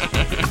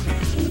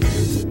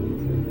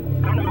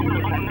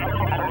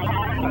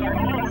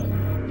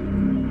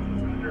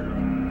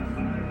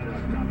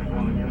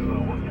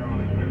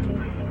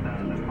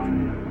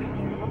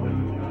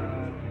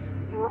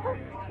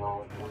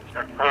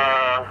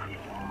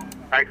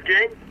 I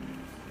think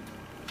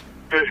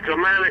there's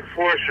demonic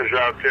forces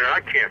out there. I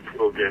can't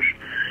prove this,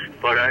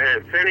 but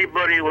if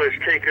anybody was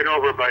taken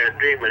over by a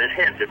demon, it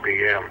had to be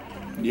him.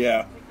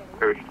 Yeah.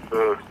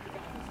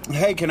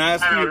 Hey, can I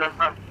ask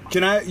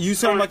you? You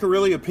sound like a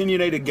really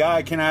opinionated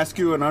guy. Can I ask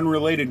you an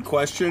unrelated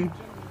question?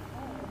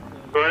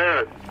 Go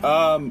ahead.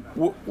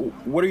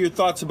 What are your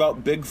thoughts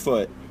about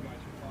Bigfoot?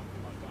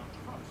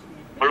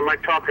 What am I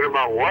talking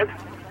about? What?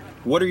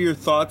 What are your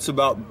thoughts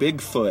about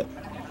Bigfoot?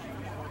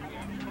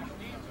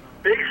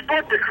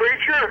 Bigfoot, the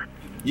creature?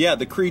 Yeah,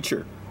 the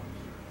creature.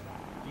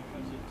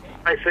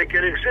 I think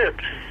it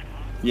exists.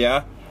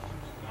 Yeah?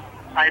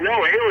 I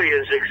know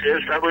aliens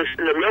exist. I was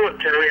in the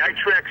military. I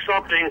tracked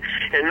something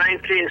in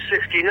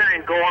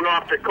 1969 going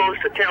off the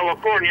coast of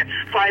California,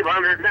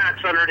 500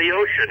 knots under the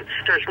ocean.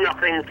 There's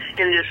nothing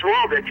in this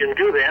world that can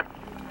do that.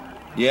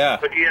 Yeah.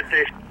 But yet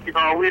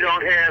we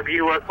don't have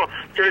UFOs.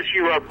 There's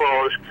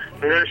UFOs,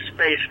 and there's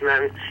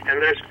spacemen,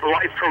 and there's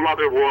life from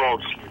other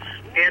worlds.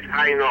 It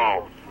I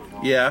know.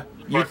 Yeah.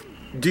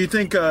 Do you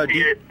think...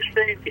 you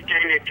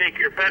take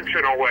your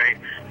pension away,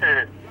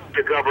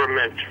 the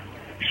government,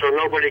 so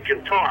nobody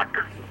can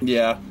talk.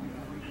 Yeah.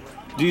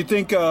 Do you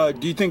think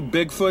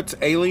Bigfoot's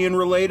alien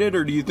related,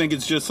 or do you think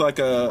it's just like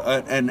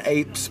an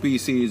ape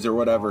species or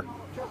whatever?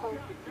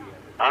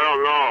 I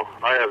don't know.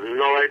 I have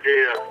no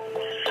idea.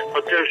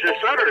 But there's this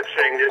other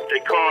thing that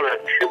they call a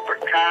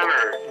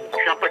chupacabra.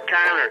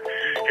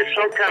 It's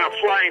some kind of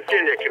flying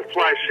thing that can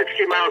fly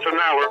 60 miles an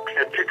hour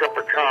and pick up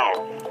a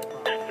cow.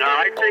 Now,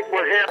 I think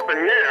what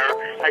happened there,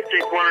 I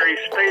think one of these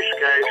space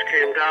guys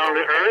came down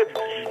to Earth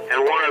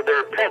and one of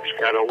their pets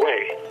got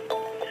away.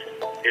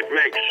 It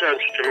makes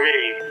sense to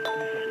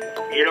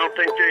me. You don't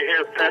think they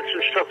have pets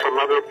and stuff from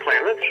other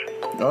planets?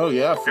 Oh,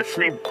 yeah, for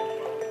sure.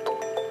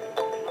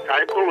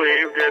 I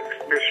believe that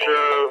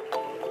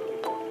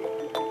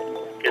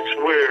it's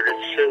weird.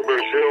 It's in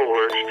Brazil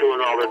where it's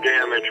doing all the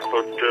damage,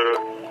 but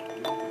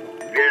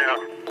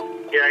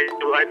yeah,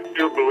 I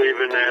do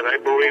believe in that. I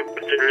believe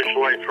that there is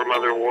life from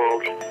other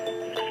worlds,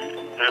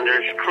 and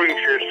there's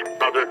creatures from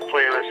other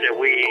planets that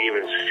we ain't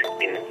even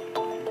seen.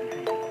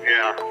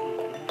 Yeah.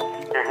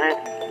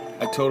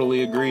 I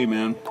totally agree,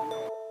 man.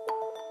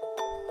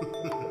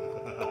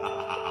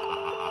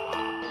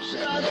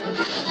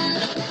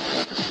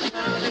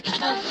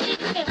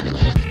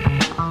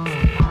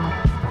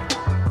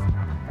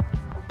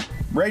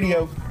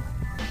 Radio.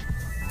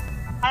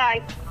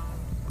 Hi.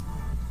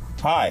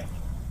 Hi.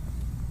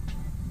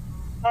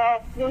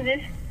 Who's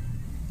this?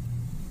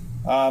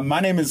 My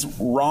name is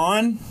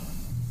Ron.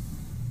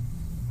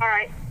 All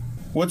right.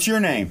 What's your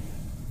name?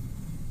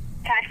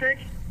 Patrick.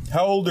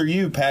 How old are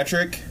you,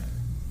 Patrick?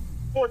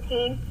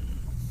 14.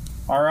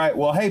 All right.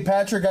 Well, hey,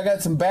 Patrick, I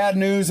got some bad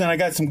news and I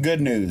got some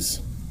good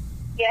news.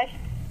 Yes.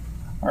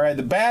 All right.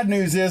 The bad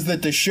news is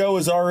that the show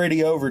is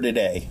already over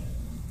today.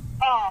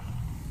 Oh.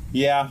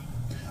 Yeah.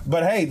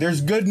 But hey,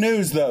 there's good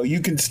news, though. You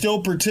can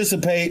still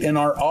participate in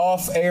our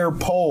off-air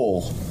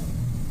poll.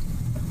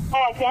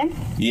 Oh, I can?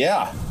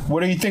 Yeah. What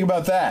do you think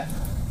about that?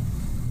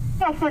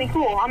 Sounds pretty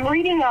cool. I'm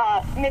reading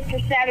Mr.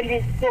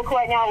 Savage's book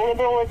right now,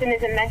 Liberalism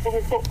is a Mental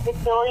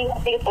Disability. I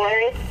think it's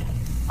hilarious.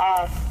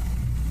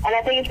 And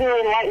I think it's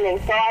really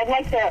enlightening. So I'd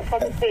like to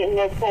participate in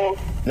those polls.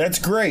 That's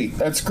great.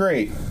 That's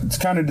great. It's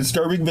kind of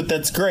disturbing, but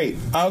that's great.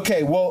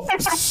 Okay, well,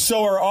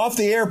 so our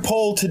off-the-air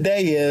poll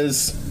today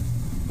is...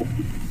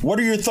 What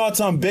are your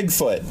thoughts on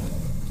Bigfoot?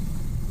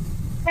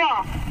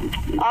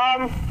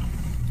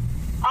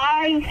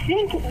 I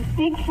think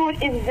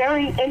Bigfoot is a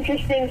very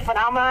interesting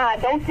phenomenon. I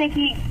don't think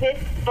he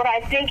exists, but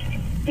I think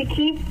to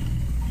keep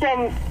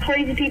some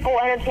crazy people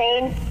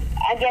entertained,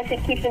 I guess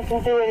it keeps them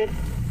from doing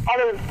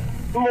other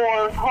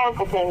more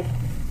harmful things.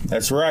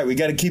 That's right. We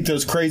got to keep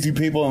those crazy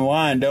people in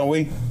line, don't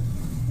we?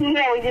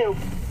 Yeah, we do.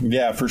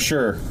 Yeah, for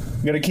sure.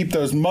 We got to keep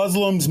those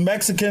Muslims,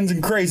 Mexicans,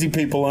 and crazy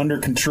people under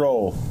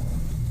control.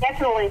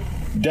 Definitely.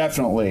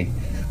 Definitely.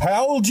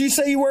 How old did you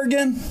say you were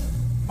again?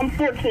 I'm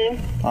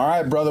 14. All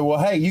right, brother. Well,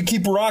 hey, you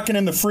keep rocking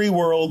in the free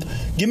world.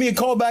 Give me a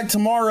call back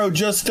tomorrow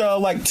just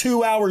like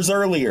 2 hours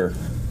earlier.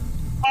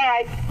 All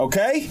right.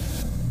 Okay?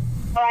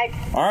 All right.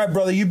 All right,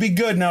 brother. You be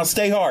good now.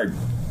 Stay hard.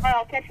 All right,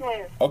 I'll catch you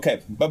later.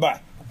 Okay.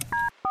 Bye-bye.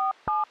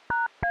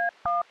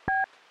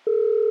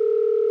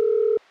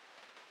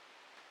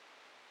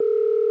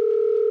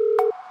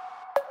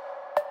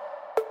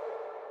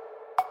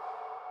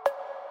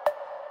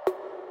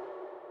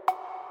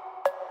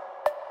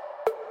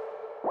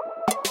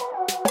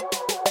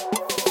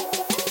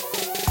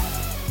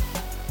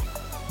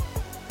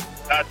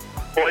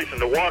 Poison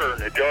the water in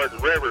the Jordan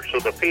River, so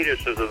the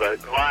fetuses of the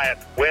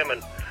Goliath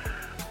women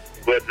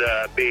would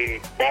be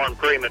born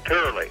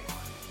prematurely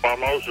while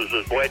Moses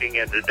is waiting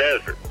in the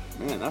desert.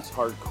 Man, that's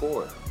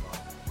hardcore.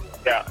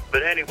 Yeah,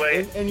 but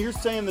anyway... And you're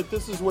saying that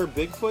this is where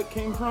Bigfoot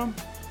came from?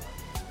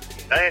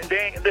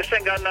 This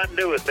ain't got nothing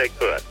to do with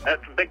Bigfoot.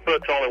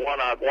 Bigfoot's only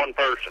one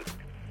person.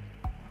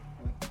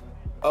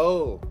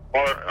 Oh.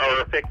 Or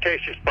a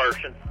fictitious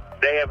person.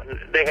 They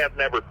have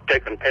never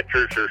taken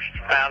pictures or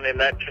found him.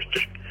 That's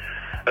just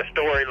a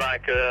story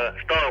like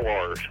Star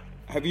Wars.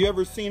 Have you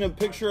ever seen a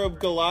picture of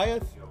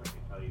Goliath?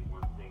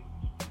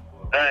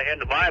 In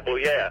the Bible,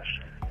 yes.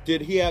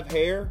 Did he have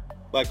hair,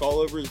 like all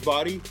over his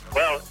body?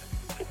 Well,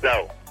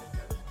 no.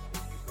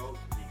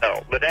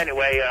 No, but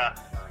anyway,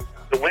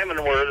 the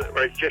women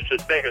were just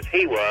as big as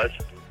he was.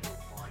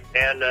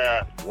 And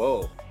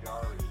whoa.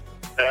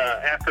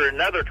 After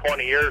another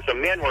 20 years, the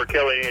men were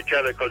killing each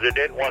other because they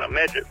didn't want a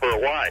midget for a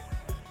wife.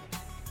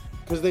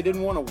 Because they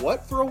didn't want a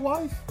what for a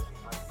wife?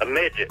 A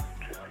midget.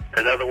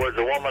 In other words,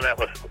 a woman that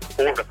was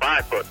 4 to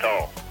 5 foot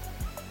tall.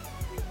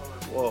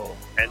 Whoa.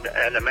 And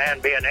the man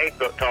being 8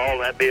 foot tall,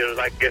 that'd be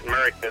like getting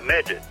married to a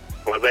midget.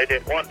 Well, they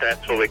didn't want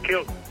that, so they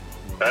killed him.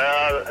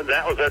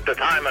 That was at the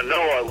time of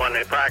Noah when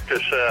they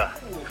practiced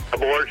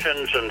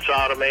abortions and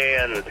sodomy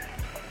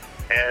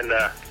and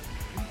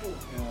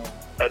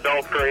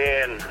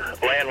adultery and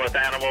laying with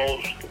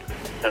animals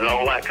and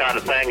all that kind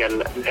of thing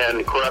and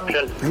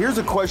corruption. Here's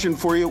a question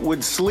for you.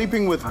 Would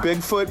sleeping with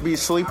Bigfoot be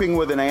sleeping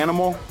with an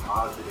animal?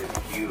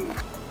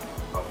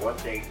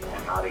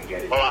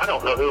 Well, I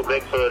don't know who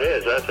Bigfoot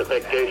is. That's a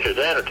fictitious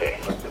entity.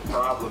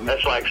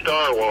 That's like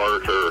Star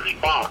Wars or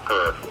Spock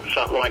or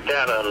something like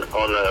that on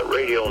the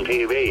radio and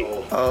TV.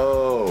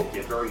 Oh.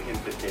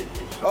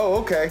 Oh,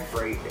 okay.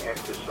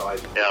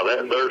 Yeah,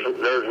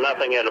 there's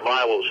nothing in the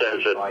Bible that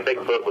says that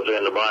Bigfoot was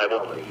in the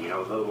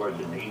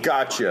Bible.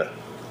 Gotcha.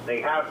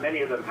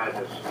 Many of them had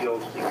the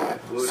skills to get.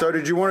 So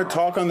did you want to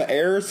talk on the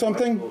air or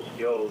something?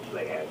 Well,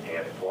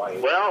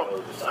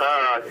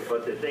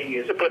 but the thing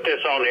is, to put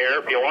this on the air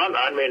if you want,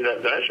 I mean,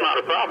 that's not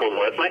a problem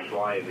with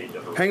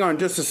me. Hang on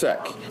just a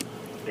sec.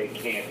 They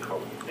can't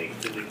cope. They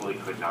physically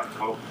could not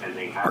cope, and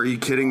they have. Are you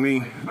kidding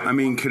me? I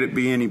mean, could it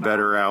be any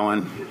better,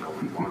 Alan?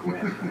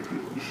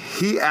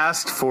 He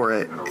asked for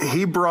it.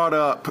 He brought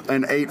up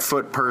an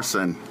 8-foot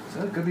person.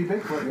 So it could be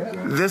Bigfoot,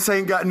 yeah. This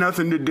ain't got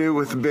nothing to do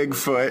with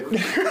Bigfoot.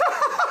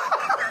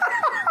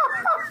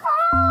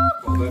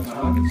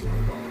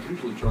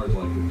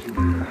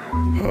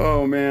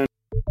 Oh, man.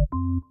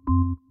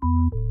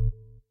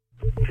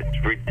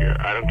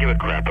 I don't give a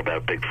crap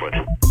about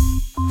Bigfoot.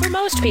 For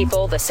most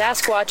people, the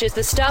Sasquatch is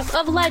the stuff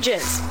of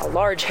legends, a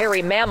large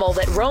hairy mammal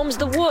that roams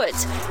the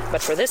woods.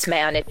 But for this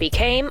man, it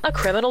became a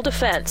criminal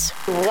defense.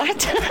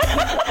 What?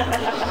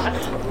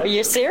 Are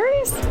you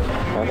serious?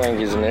 I think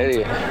he's an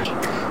idiot.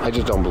 I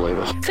just don't believe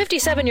it.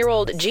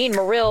 57-year-old Gene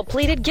Merrill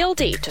pleaded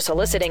guilty to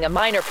soliciting a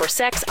minor for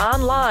sex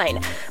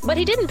online. But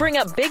he didn't bring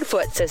up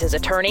Bigfoot, says his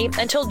attorney,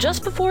 until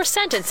just before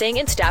sentencing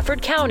in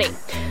Stafford County.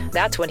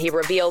 That's when he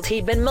revealed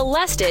he'd been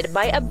molested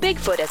by a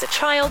Bigfoot as a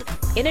child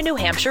in a New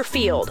Hampshire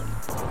field.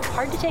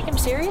 Hard to take him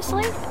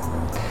seriously?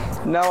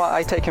 No,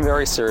 I take him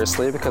very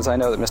seriously because I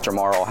know that Mr.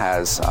 Morrill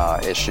has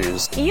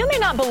issues. You may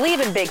not believe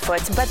in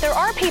Bigfoots, but there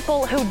are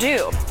people who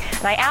do.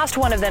 And I asked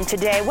one of them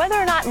today whether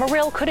or not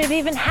Merrill could have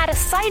even had a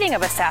sighting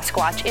of a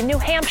Sasquatch in New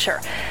Hampshire.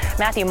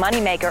 Matthew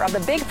Moneymaker of the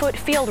Bigfoot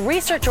Field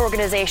Research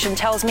Organization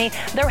tells me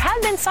there have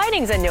been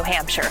sightings in New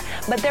Hampshire,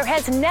 but there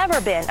has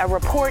never been a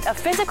report of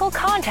physical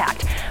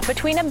contact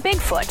between a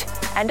Bigfoot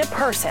and a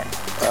person.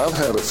 I've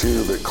had a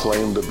few that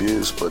claimed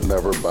abuse, but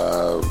never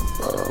by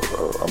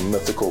a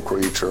mythical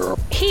creature.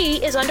 He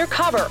is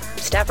undercover.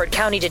 Stafford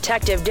County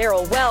Detective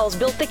Darrell Wells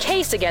built the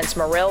case against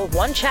Merrill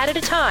one chat at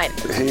a time.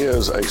 He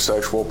is a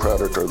sexual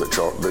predator that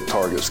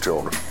targets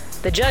children.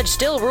 The judge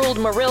still ruled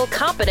Merrill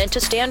competent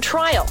to stand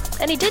trial,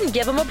 and he didn't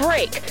give him a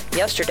break.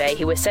 Yesterday,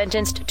 he was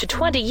sentenced to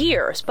 20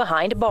 years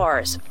behind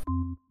bars.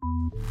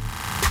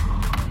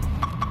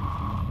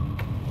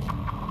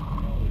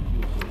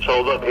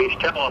 So look, he's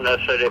telling us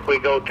that if we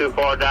go too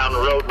far down the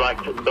road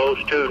like those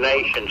two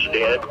nations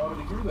did,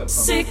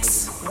 6,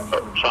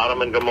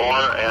 Sodom and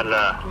Gomorrah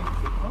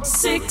and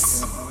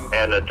 6,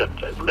 and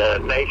the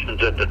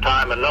nations at the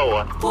time of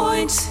Noah,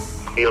 point,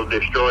 he'll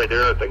destroy the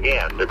earth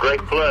again. The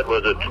great flood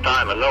was at the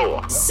time of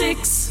Noah.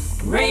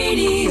 6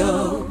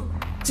 radio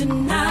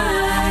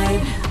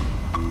tonight.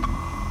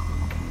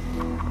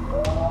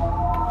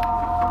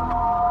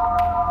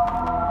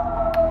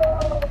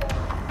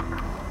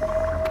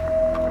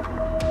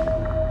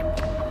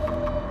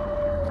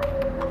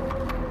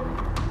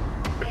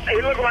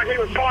 He looked like he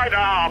was part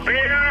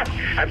bear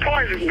and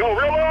part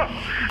gorilla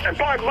and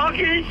part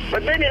monkey,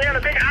 but then he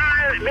had big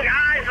eyes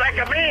like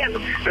a man.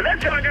 But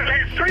that fellow just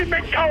had 3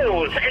 big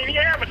toes, and he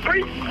had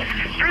 3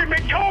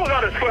 big toes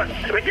on his foot.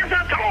 But guess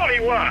how tall he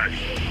was?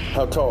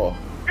 How tall?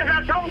 Guess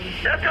how tall?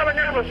 That fellow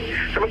was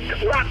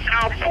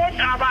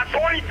about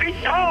 40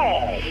 feet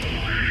tall.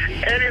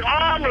 And his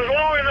arm was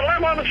long as a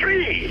limb on the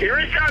tree. He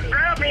reached out and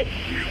grabbed me.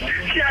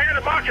 See, I had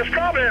a box of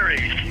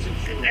strawberries.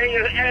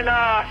 And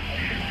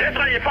that's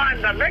how you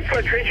find the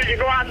Bigfoot creatures. You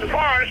go out in the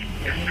forest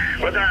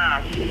with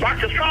a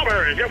box of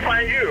strawberries. They'll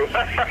find you.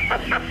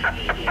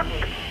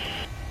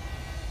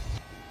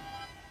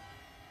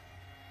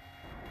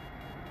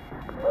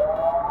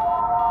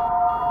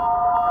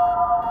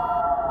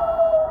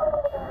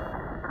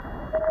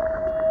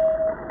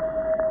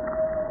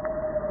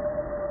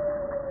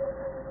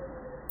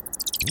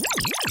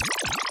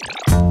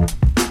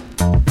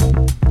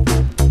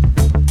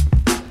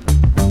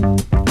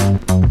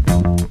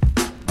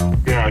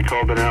 I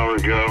called an hour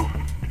ago,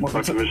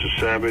 talked to Mr.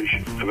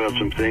 Savage about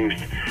some things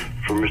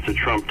for Mr.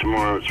 Trump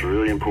tomorrow. It's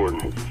really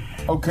important.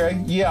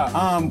 Okay, yeah.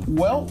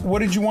 Well, what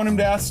did you want him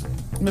to ask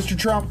Mr.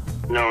 Trump?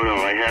 No,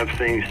 I have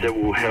things that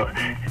will help,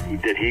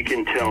 that he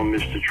can tell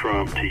Mr.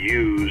 Trump to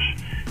use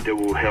that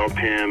will help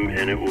him,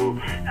 and it will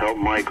help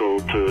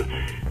Michael to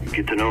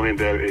get to know him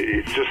better.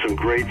 It's just some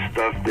great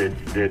stuff that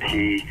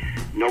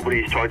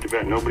nobody's talked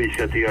about. Nobody's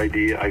got the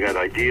idea. I got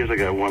ideas. I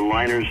got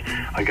one-liners.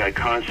 I got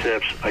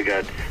concepts. I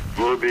got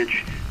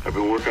verbiage. I've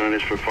been working on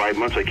this for 5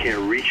 months. I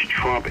can't reach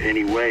Trump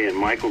anyway, and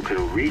Michael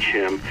can reach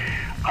him.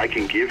 I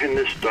can give him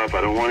this stuff. I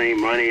don't want any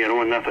money. I don't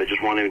want nothing. I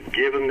just want to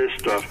give him this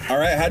stuff. All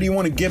right, how do you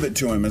want to give it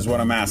to him is what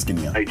I'm asking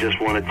you. I just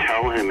want to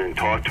tell him and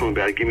talk to him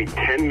about it. Give me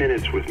 10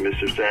 minutes with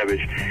Mr.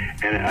 Savage,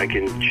 and I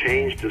can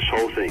change this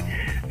whole thing.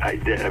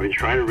 I've been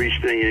trying to reach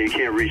them. You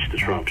can't reach the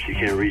Trumps. You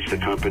can't reach the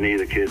company,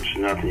 the kids,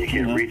 nothing. You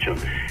can't reach them.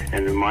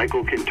 And then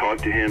Michael can talk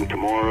to him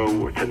tomorrow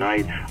or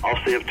tonight. I'll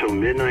stay up till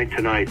midnight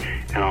tonight,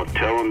 and I'll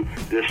tell him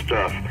this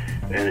stuff.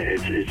 And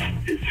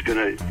it's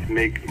going to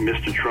make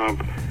Mr.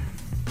 Trump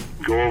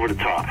go over the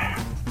top.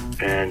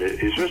 And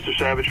is Mr.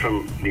 Savage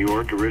from New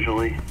York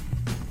originally?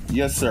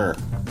 Yes, sir.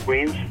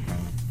 Queens?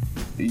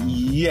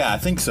 Yeah, I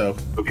think so.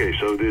 Okay,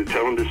 so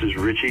tell him this is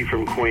Richie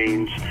from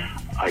Queens.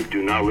 I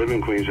do not live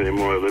in Queens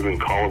anymore. I live in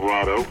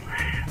Colorado.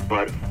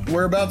 But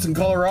whereabouts in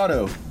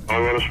Colorado?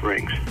 Colorado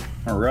Springs.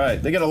 All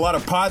right. They got a lot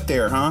of pot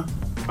there, huh?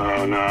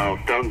 Oh, no.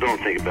 Don't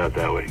think about it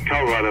that way.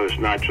 Colorado is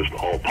not just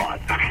all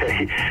pot,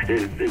 okay?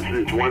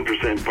 It's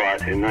 1%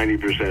 pot and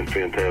 90%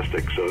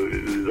 fantastic, so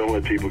don't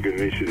let people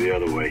convince you the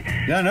other way.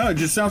 Yeah, no, it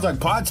just sounds like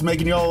pot's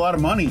making you all a lot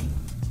of money.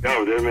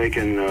 No, they're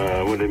making,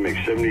 they make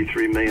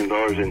 $73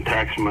 million in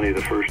tax money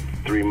the first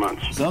 3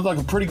 months. Sounds like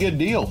a pretty good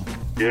deal.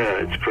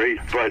 Yeah, it's great,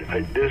 but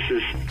this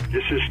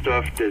is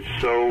stuff that's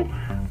so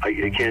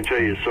I can't tell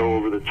you, it's so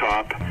over the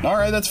top. All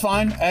right, that's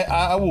fine.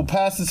 I will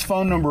pass this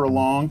phone number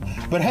along.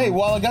 But hey,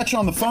 while I got you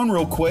on the phone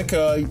real quick,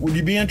 would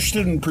you be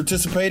interested in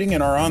participating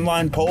in our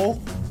online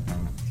poll?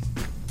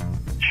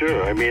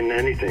 Sure, I mean,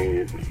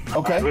 anything.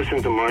 Okay. I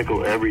listen to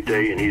Michael every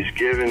day, and he's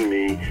given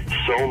me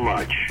so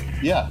much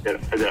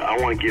that I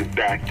want to give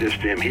back this to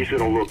him. He's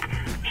going to look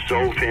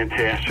so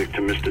fantastic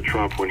to Mr.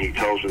 Trump when he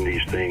tells him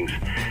these things.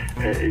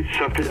 It's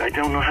something I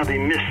don't know how they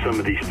miss some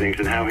of these things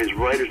and how his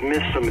writers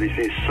miss some of these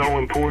things. So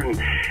important,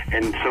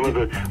 and some of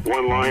the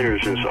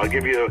one-liners. And so I'll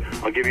give you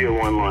a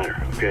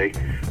one-liner. Okay,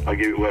 I'll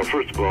give you. Well,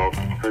 first of all,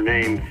 her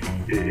name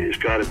has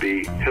got to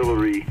be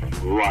Hillary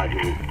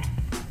Rotten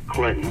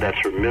Clinton. That's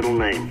her middle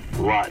name.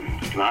 Rotten.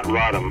 It's not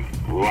Rodham.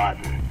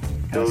 Rotten.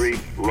 Hillary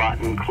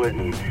Rotten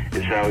Clinton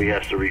is how he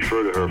has to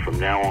refer to her from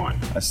now on.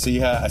 I see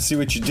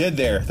what you did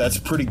there. That's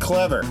pretty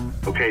clever.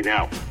 Okay,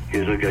 now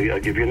I'll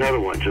give you another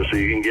one just so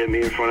you can get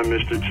me in front of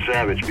Mr.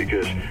 Savage,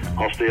 because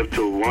I'll stay up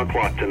till 1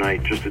 o'clock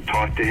tonight just to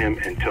talk to him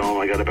and tell him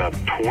I got about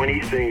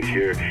 20 things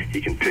here. He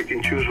can pick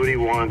and choose what he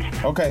wants.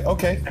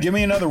 Okay. Give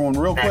me another one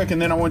real quick,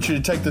 and then I want you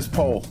to take this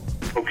poll.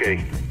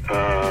 Okay,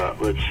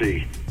 let's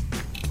see.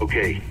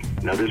 Okay,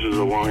 now this is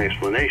a long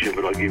explanation,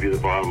 but I'll give you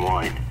the bottom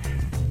line.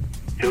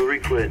 Hillary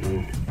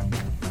Clinton,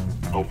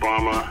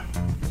 Obama,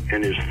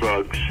 and his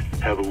thugs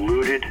have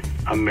looted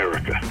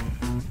America.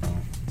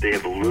 They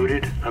have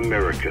looted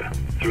America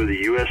through the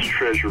U.S.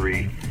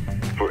 Treasury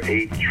for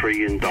 $8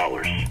 trillion.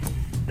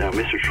 Now,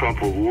 Mr.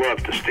 Trump will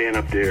love to stand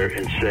up there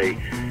and say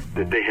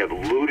that they have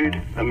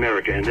looted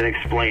America, and then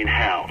explain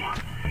how.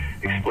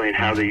 Explain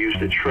how they use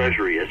the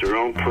Treasury as their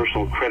own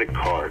personal credit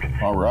card.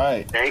 All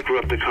right.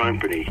 Bankrupt the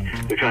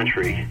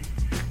country.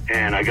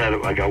 And I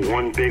got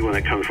one big one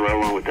that comes right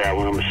along with that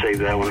one. I'm going to save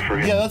that one for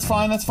him. Yeah, that's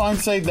fine.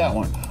 Save that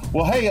one.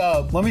 Well, hey,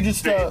 let me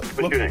just... What's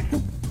your name?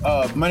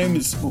 My name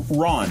is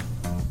Ron.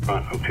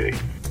 Ron, okay.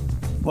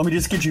 Let me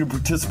just get you to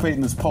participate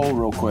in this poll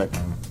real quick.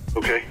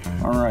 Okay.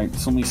 All right,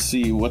 so let me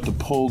see what the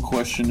poll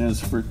question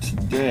is for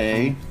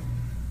today.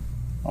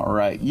 All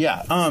right,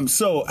 yeah.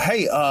 So,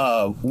 hey,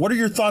 what are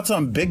your thoughts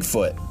on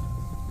Bigfoot?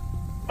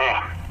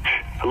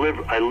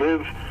 I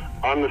live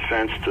on the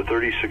fence to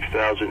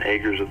 36,000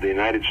 acres of the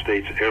United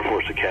States Air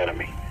Force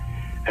Academy.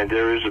 And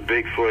there is a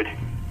Bigfoot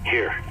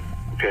here,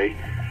 okay?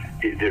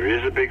 There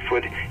is a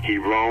Bigfoot. He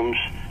roams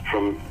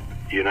from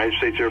the United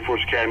States Air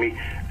Force Academy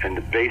and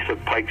the base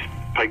of Pikes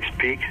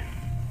Peak.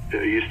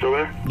 Are you still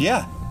there?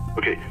 Yeah.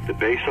 Okay, the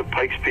base of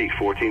Pikes Peak,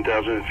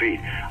 14,000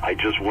 feet. I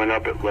just went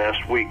up it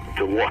last week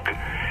to look.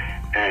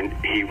 And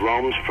he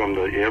roams from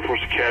the Air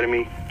Force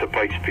Academy to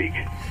Pikes Peak.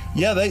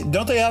 Yeah, they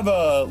have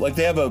a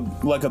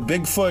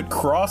Bigfoot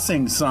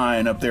crossing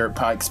sign up there at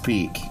Pikes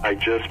Peak. I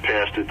just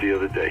passed it the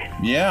other day.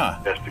 Yeah.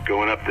 Passed it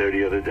going up there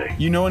the other day.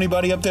 You know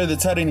anybody up there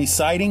that's had any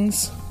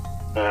sightings?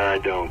 I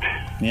don't.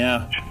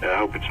 Yeah. I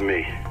hope it's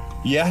me.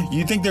 Yeah?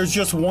 You think there's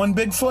just one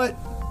Bigfoot?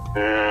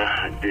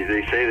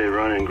 They say they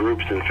run in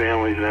groups and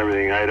families and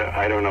everything.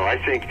 I don't know. I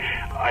think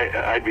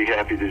I'd be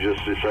happy to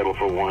just settle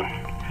for one.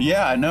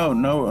 Yeah,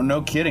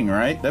 no kidding,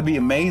 right? That'd be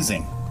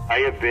amazing. I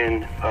have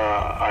been,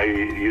 I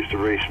used to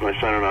race, my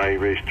son and I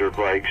raced dirt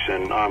bikes,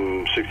 and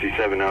I'm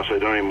 67 now, so I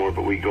don't anymore,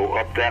 but we go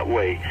up that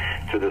way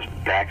to this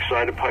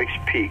backside of Pikes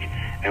Peak,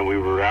 and we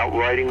were out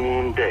riding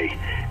one day,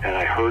 and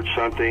I heard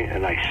something,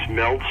 and I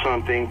smelled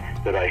something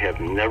that I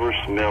have never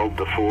smelled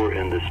before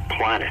in this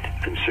planet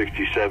in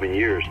 67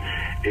 years.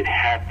 It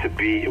had to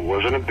be, it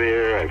wasn't a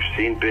bear. I've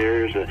seen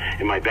bears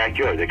in my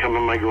backyard. They come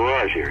in my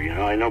garage here,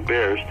 I know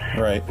bears.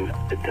 Right. And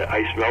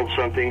I smelled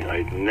something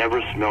I'd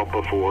never smelled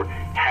before.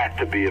 Had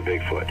to be a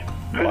Bigfoot.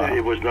 Wow.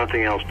 It was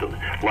nothing else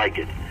like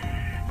it.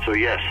 So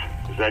yes,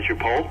 is that your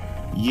poll?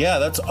 Yeah,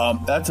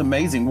 that's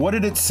amazing. What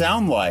did it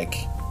sound like?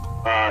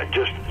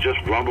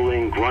 Just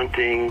rumbling,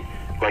 grunting,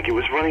 like it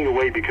was running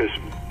away because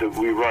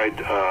we ride,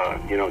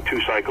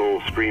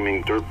 2-cycle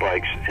screaming dirt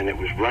bikes, and it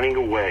was running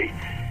away.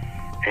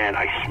 And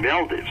I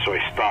smelled it, so I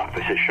stopped.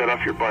 I said, "Shut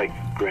off your bike,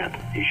 Grant."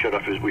 We shut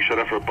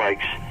off our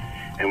bikes,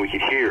 and we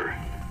could hear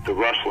the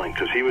rustling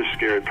because he was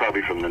scared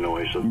probably from the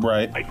noise of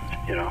right.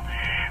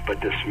 But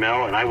the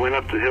smell, and I went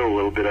up the hill a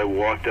little bit. I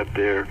walked up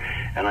there,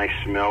 and I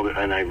smelled it,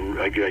 and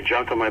I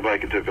jumped on my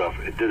bike and took off.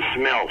 The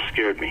smell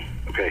scared me.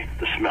 Okay,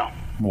 the smell.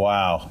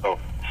 Wow.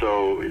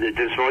 So it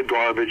didn't smell like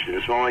garbage. It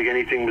didn't smell like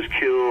anything was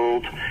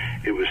killed.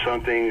 It was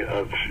something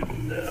of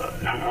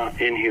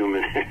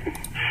inhuman.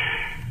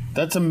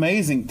 That's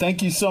amazing.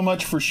 Thank you so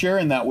much for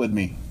sharing that with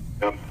me.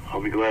 Yep,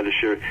 I'll be glad to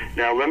share it.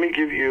 Now, let me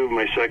give you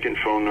my second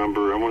phone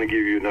number. I want to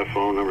give you enough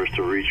phone numbers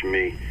to reach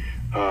me,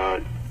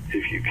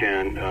 if you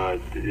can.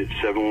 It's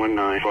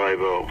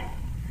 71950.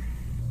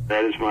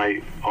 That is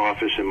my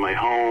office in my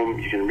home.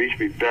 You can reach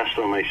me best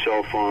on my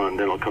cell phone, and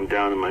then I'll come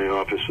down to my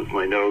office with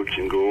my notes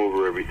and go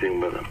over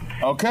everything with them.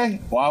 Okay.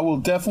 Well, I will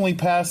definitely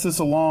pass this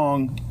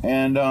along.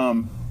 And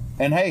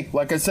hey,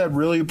 like I said,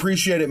 really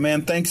appreciate it,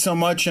 man. Thanks so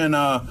much,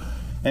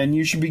 and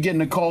you should be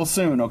getting a call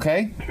soon,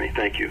 okay?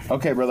 Thank you.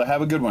 Okay, brother.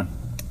 Have a good one.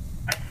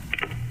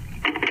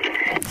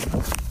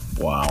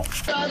 Wow.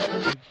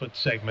 Bigfoot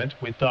segment,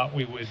 we thought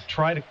we would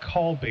try to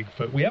call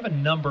Bigfoot. We have a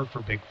number for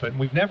Bigfoot, and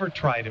we've never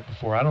tried it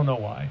before. I don't know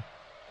why.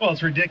 Well,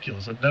 it's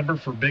ridiculous. A number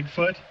for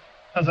Bigfoot?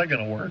 How's that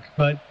going to work?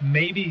 But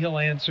maybe he'll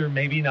answer,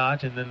 maybe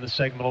not, and then the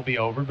segment will be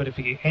over. But if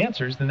he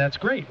answers, then that's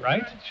great,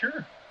 right?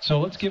 Sure. So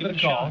let's give it a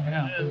call.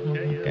 Yeah.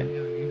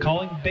 Okay.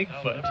 Calling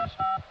Bigfoot.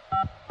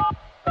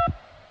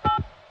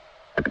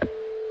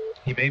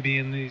 He may be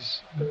in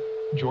these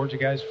Georgia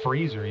guys'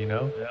 freezer, you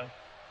know? Yeah.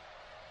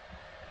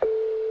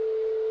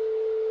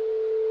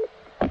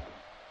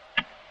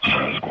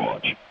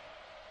 Sasquatch.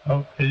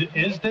 Oh,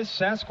 is this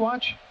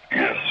Sasquatch?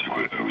 Yes,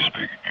 who's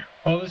speaking here?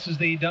 Oh, this is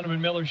the Dunham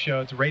and Miller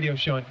Show. It's a radio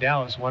show in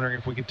Dallas. Wondering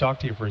if we could talk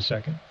to you for a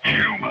second.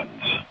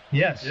 Humans.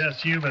 Yes.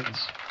 Yes, humans.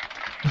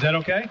 Is that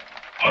okay?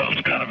 Well,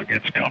 it's kind of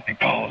against company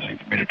policy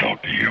for me to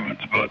talk to humans,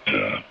 but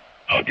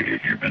I'll give you a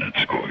few minutes.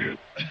 Go ahead.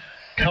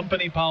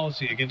 Company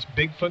policy against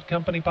Bigfoot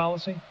company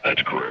policy?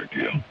 That's correct,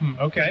 yeah.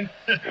 Okay.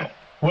 Yeah.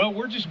 Well,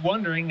 we're just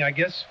wondering, I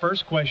guess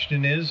first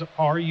question is,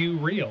 are you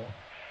real?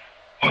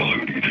 Well,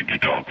 who do you think you're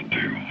talking to?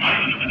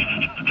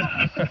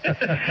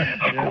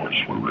 Of course,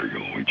 we're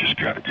real. We just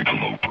got to get a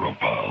low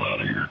profile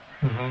out of here.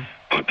 Mm-hmm.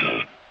 But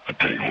I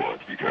tell you what,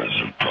 you guys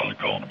are probably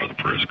calling about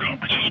the press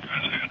conference this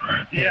guy's in,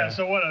 right? Yeah,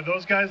 so what, are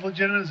those guys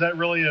legitimate? Is that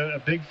really a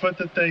Bigfoot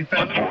that they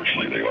found?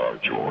 Unfortunately, they are,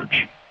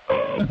 George.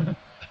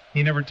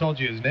 He never told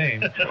you his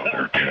name.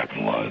 They're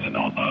capitalizing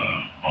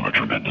on a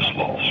tremendous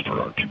loss for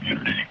our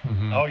community.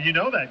 Mm-hmm. Oh, you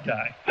know that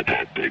guy?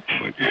 That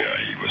Bigfoot, yeah,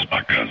 he was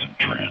my cousin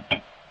Trent.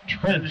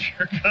 Trent is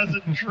your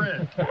cousin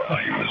Trent. Well,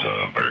 he was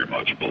a very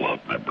much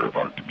beloved member of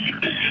our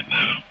community,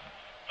 and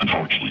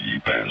unfortunately, he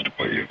passed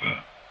away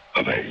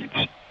of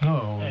AIDS.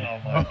 Oh my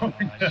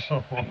gosh.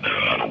 No. And,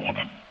 I don't want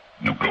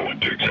to go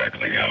into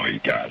exactly how he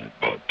got it,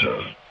 but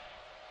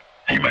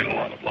he made a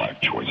lot of life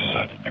choices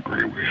I didn't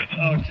agree with.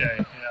 Okay,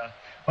 yeah.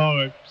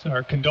 Oh,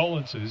 our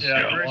condolences.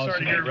 Yeah, very sorry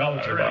to hear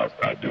about Trent.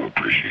 I do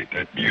appreciate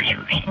that,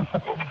 users.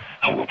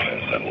 I will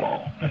pass that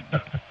along.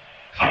 And,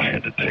 I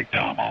had to take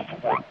time off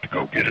of work to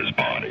go get his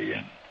body,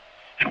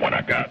 and when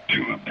I got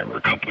to him, there were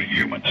a couple of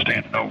humans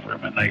standing over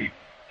him, and they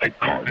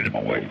carted him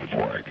away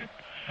before I could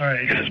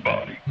get his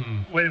body.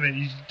 Wait a minute,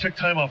 you took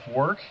time off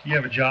work? You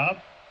have a job?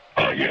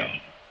 Yeah.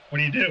 What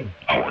do you do?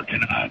 I work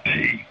in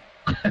IT.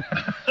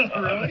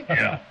 Really?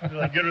 Yeah.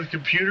 You're like good with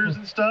computers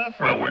and stuff?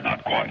 Or? Well, we're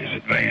not quite as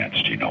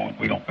advanced, you know, and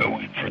we don't go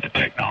in for the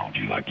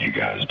technology like you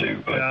guys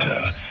do,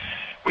 but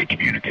we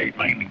communicate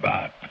mainly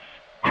by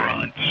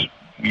grunts,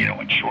 you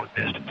know, in short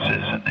distances,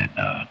 and then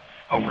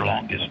over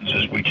long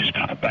distances, we just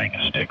kind of bang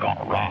a stick on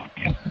a rock.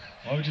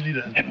 Why would you need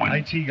an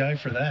IT guy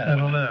for that? I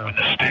don't know. When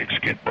the sticks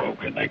get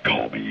broken, they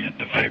call me in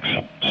to fix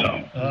them.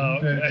 So,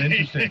 okay.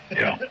 Interesting.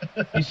 Yeah.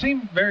 You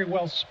seem very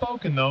well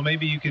spoken, though.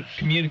 Maybe you could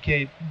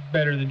communicate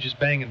better than just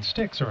banging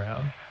sticks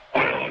around.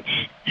 Well,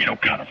 it's, you know,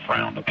 kind of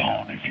frowned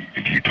upon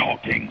if you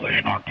talk English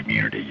in our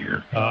community.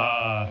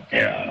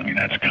 Yeah, I mean,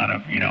 that's kind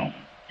of, you know,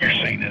 you're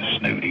seen as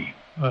snooty.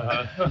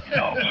 Uh-huh. You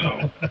know,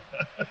 so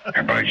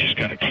everybody's just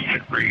got to keep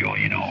it real,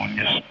 you know, and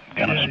just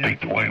kind of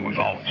speak the way we've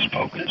always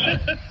spoken.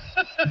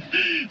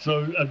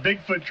 So a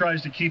Bigfoot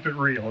tries to keep it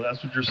real.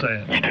 That's what you're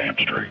saying. You're damn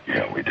straight.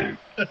 Yeah, we do.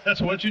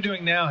 So what you're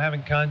doing now,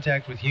 having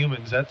contact with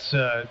humans, that's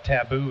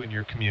taboo in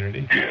your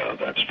community. Yeah,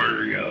 that's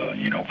very,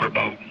 you know,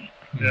 verboten.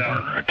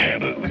 Yeah. Or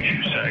taboo, as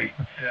you say.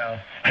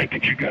 Yeah. Hey,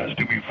 could you guys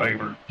do me a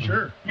favor?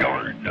 Sure. Y'all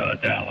are in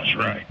Dallas,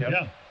 right? Yep.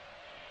 Yeah.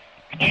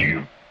 Could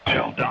you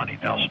tell Donnie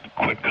Nelson to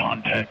quit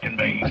contacting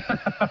me?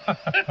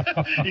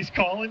 He's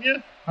calling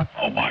you?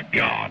 Oh, my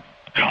God.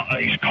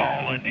 He's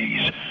calling.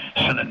 He's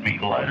sending me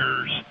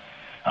letters.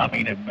 I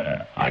mean,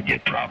 I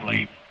get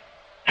probably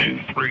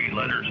 2-3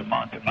 letters a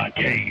month in my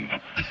cave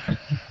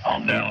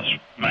on Dallas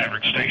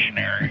Maverick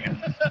Stationery.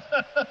 And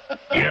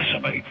yes,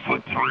 I'm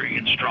 8'3"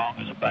 and strong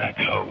as a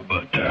backhoe,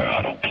 but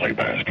I don't play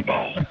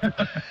basketball.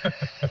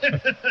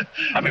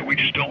 I mean, we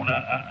just don't.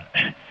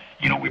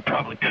 You know, we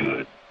probably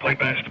could play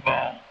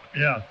basketball.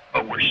 Yeah.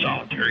 But we're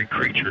solitary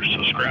creatures,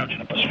 so scrounging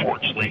up a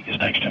sports league is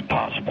next to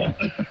impossible.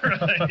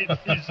 Right.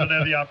 You just don't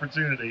have the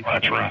opportunity.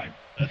 That's right.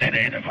 And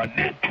if I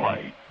did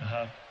play,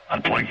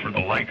 I'd play for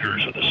the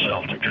Lakers or the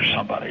Celtics or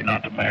somebody,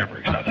 not the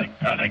Mavericks. I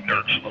think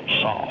Dirk's a little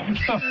soft.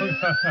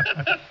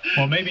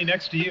 Well, maybe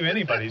next to you,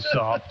 anybody's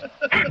soft.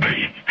 Could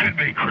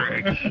be,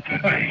 Craig.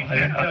 Could be. I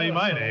didn't tell you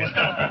my name.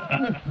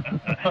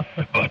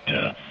 But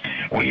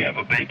we have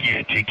a big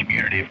Yeti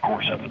community, of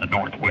course, up in the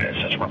Northwest.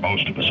 That's where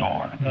most of us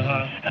are.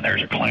 And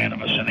there's a clan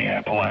of us in the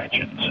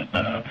Appalachians, and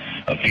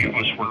a few of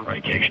us were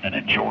vacationing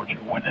in Georgia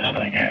when this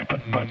thing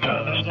happened. But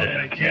on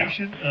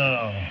vacation? Yeah.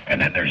 Oh.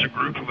 And then there's a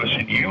group of us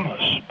in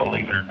Euless,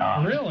 believe it or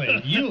not. Really?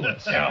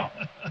 Euless? Yeah.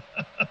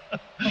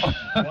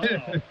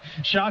 Wow.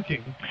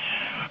 Shocking.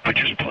 But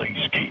just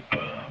please keep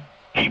us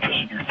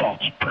in your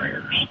thoughts and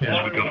prayers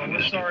as we go through We're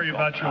this. sorry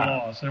about your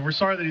loss, and we're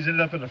sorry that he's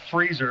ended up in the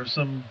freezer of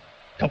some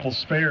couple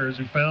spares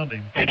who found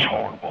him. It's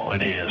horrible.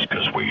 It is,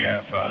 because we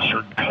have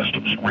certain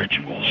customs and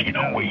rituals. You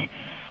know, we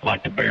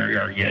like to bury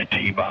our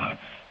Yeti by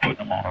putting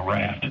them on a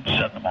raft and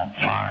setting them on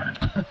fire.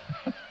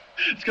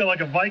 It's kind of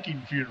like a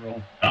Viking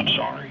funeral. I'm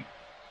sorry.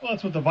 Well,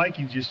 that's what the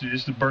Vikings used to do,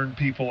 just to burn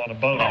people on a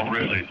boat. Oh,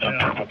 really? The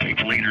purple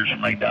people eaters,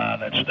 when they die,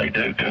 that's what they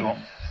do to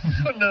them?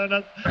 No,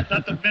 not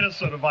the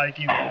Minnesota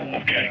Vikings.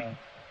 Oh, okay.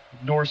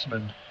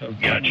 Norsemen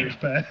of years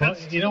past. Well,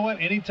 you know what?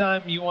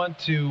 Anytime you want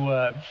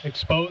to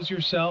expose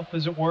yourself,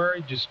 as it were,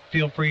 just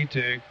feel free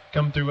to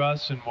come through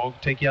us, and we'll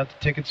take you out to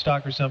Ticket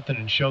Stock or something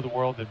and show the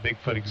world that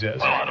Bigfoot exists.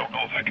 Well, I don't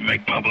know if I can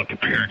make public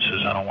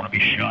appearances. I don't want to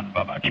be shunned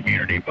by my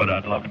community, but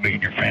I'd love to be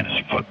in your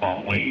fantasy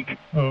football league.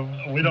 Oh,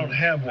 we don't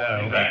have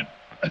one.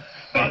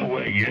 By the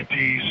way,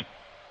 Yetis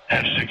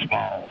have 6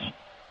 balls.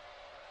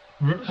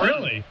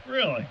 Really?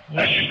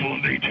 That's just a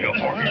little detail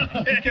for you.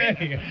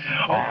 Okay.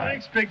 All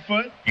right. Thanks,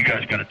 Bigfoot. You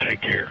guys got to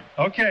take care.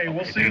 Okay,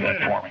 we'll see you later. Do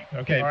that for me.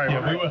 Okay, all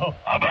right, we will.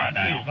 Bye-bye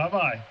now.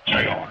 Bye-bye.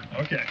 Stay on.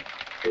 Okay.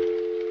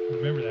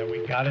 Remember that.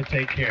 We got to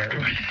take care.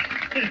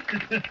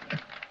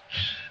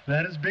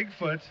 That is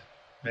Bigfoot.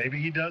 Maybe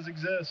he does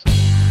exist.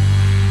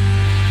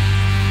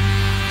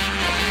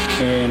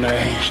 And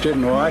I stood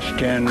and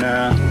watched, and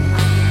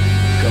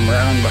come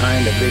around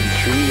behind a big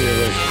tree. There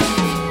was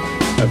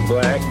a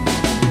black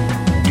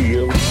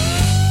deal.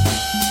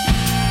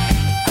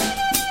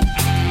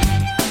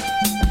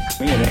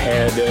 And it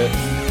had a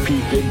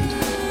peaked,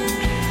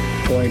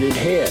 pointed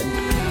head.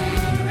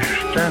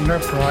 Stand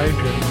upright,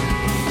 and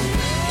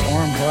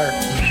arm part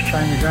was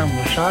hanging down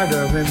the side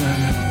of him,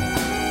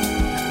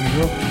 and he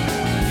looked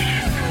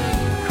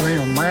between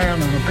a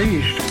man and a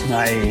beast.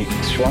 I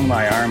swung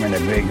my arm in a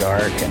big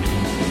arc, and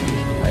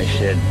I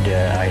said,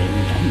 I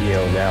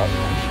yelled out,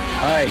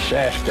 "Hi,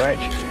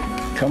 Sasquatch,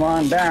 come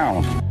on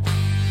down."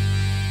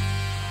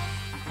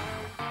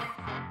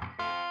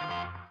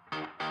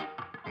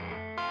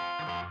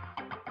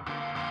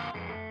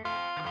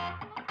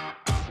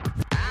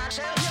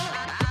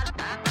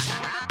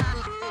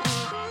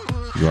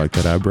 You like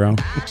that eyebrow?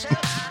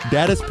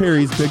 Daddus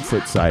Perry's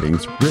Bigfoot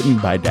sightings, written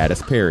by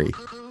Daddus Perry.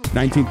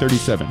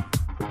 1937,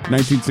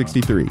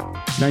 1963,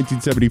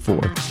 1974,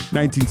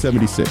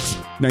 1976,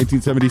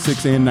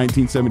 1976 and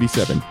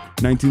 1977,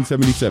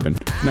 1977,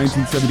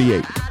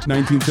 1978,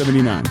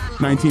 1979,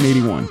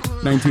 1981,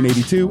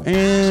 1982,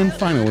 and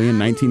finally in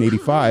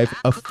 1985,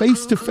 a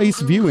face-to-face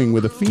viewing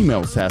with a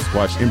female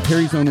Sasquatch. In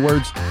Perry's own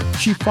words,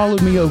 she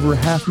followed me over a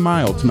half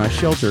mile to my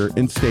shelter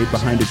and stayed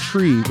behind a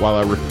tree while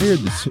I repaired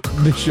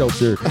the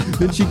shelter.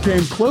 Then she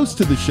came close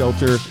to the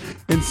shelter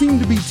and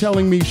seemed to be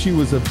telling me she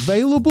was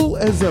available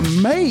as a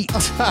mate.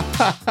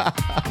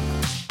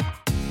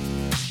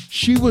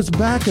 She was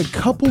back a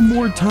couple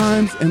more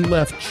times and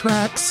left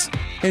tracks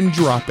and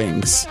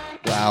droppings.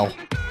 Wow.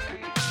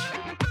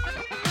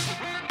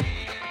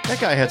 That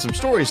guy had some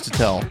stories to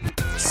tell.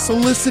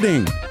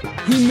 Soliciting.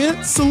 He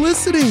meant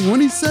soliciting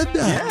when he said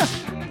that.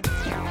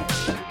 Yeah.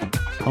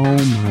 Oh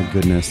my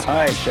goodness.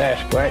 Hi,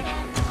 Sasquatch.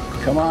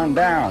 Come on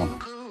down.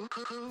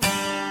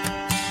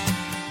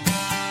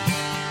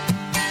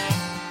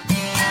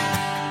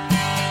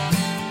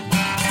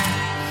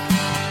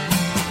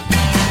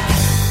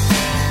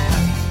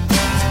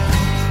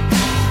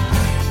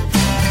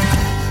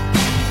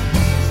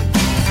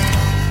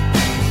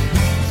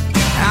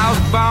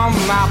 Bomb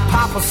my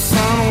papa's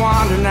son,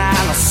 wandering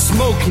out a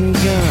smoking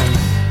gun.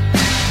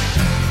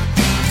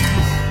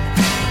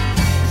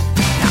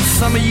 Now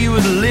some of you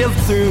would live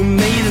through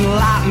me and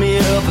lock me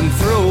up and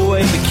throw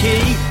away the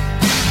key,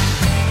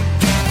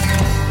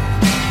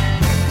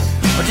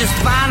 or just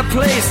find a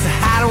place to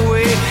hide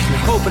away and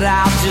hope that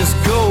I'll just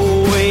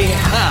go away.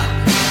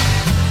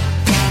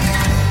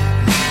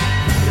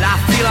 But I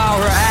feel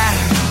alright.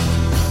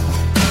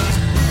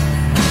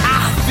 I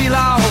feel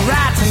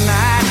alright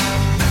tonight.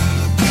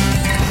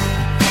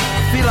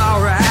 Feel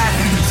alright.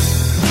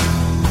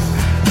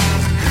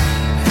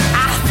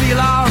 I feel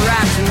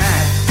alright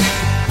tonight.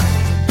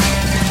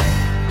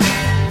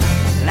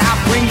 And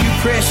I'll bring you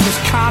precious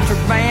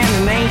contraband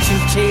and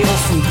ancient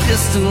tales from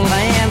distant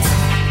lands.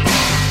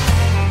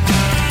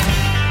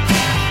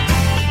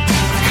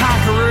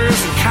 Conquerors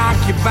and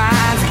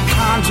concubines and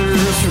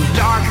conjurers from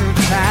darker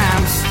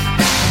times.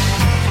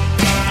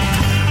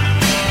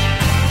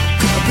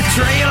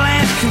 Betrayal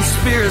and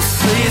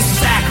conspiracy,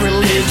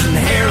 sacrilege and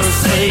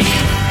heresy.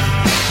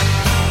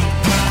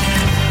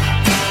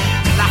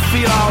 I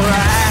feel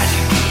alright.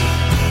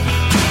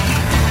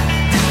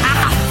 I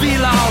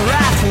feel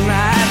alright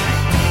tonight.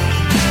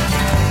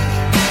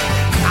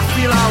 I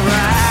feel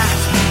alright.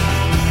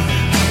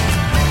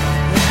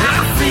 I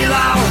feel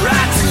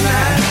alright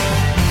tonight.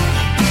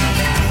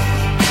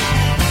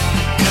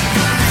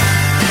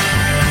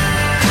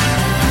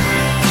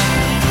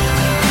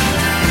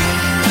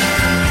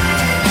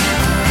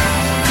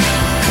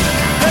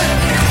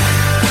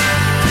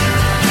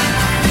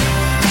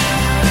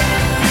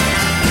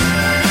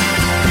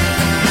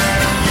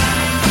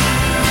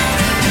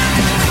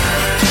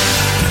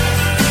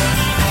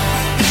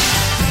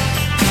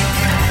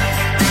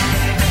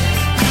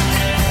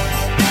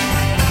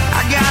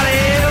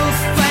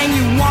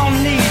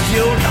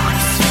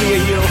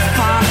 Your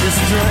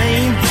fondest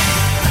dream.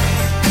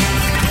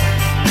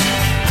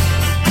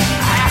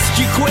 Ask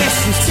you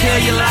questions, tell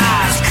you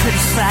lies,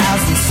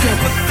 criticize and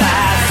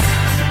sympathize.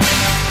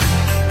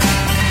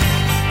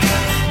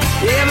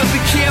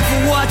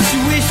 careful what you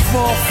wish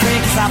for,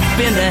 friend, 'cause I've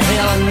been to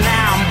hell and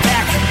now I'm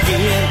back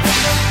again.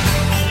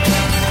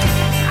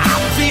 I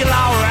feel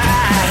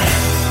alright.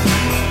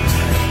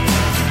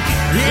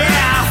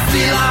 Yeah, I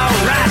feel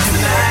alright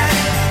tonight.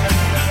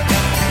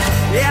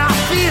 Yeah, I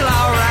feel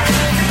alright.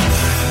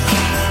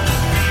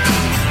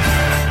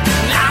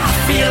 I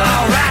feel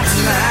alright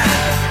tonight.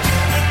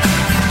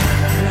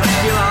 I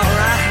feel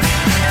alright.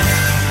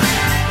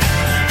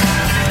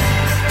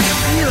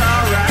 Feel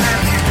alright.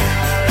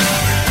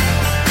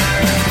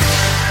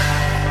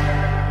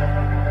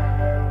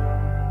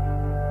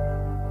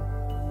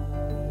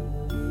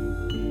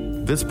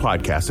 This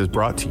podcast is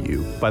brought to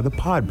you by the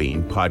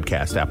Podbean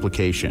podcast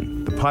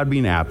application. The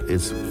Podbean app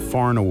is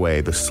far and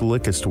away the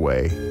slickest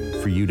way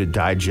for you to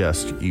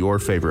digest your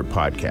favorite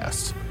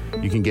podcasts.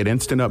 You can get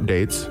instant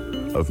updates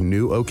of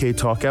new OK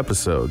Talk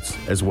episodes,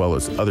 as well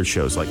as other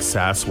shows like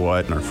Sass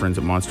What and our friends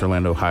at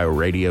Monsterland Ohio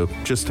Radio,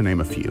 just to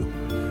name a few.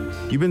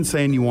 You've been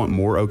saying you want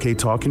more OK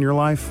Talk in your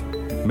life?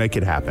 Make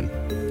it happen.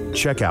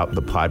 Check out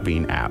the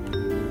Podbean app.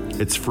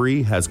 It's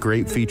free, has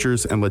great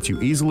features, and lets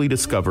you easily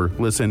discover,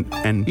 listen,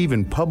 and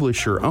even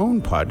publish your own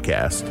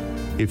podcast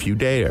if you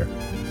dare.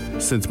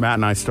 Since Matt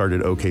and I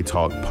started OK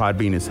Talk,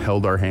 Podbean has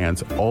held our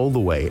hands all the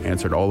way,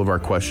 answered all of our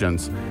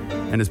questions,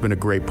 and has been a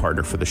great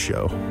partner for the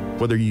show.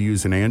 Whether you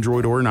use an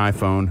Android or an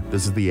iPhone,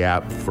 this is the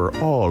app for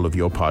all of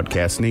your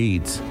podcast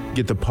needs.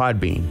 Get the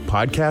Podbean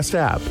podcast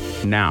app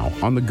now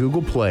on the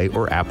Google Play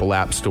or Apple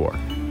App Store.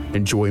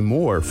 Enjoy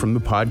more from the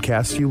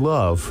podcast you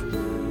love,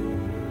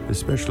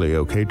 especially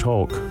OK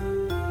Talk.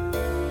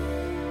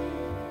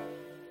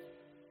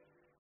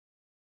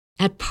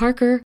 At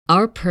Parker,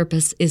 our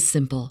purpose is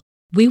simple.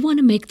 We want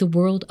to make the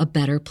world a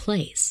better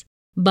place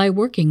by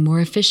working more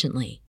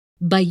efficiently,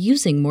 by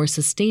using more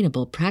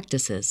sustainable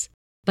practices,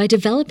 by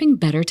developing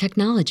better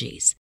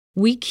technologies.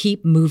 We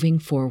keep moving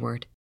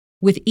forward.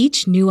 With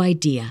each new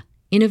idea,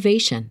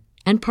 innovation,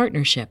 and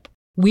partnership,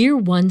 we're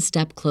one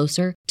step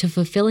closer to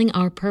fulfilling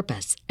our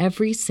purpose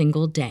every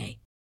single day.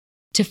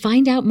 To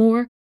find out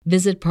more,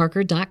 visit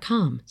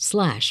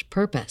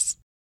parker.com/purpose.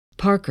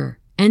 Parker,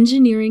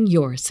 engineering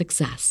your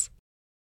success.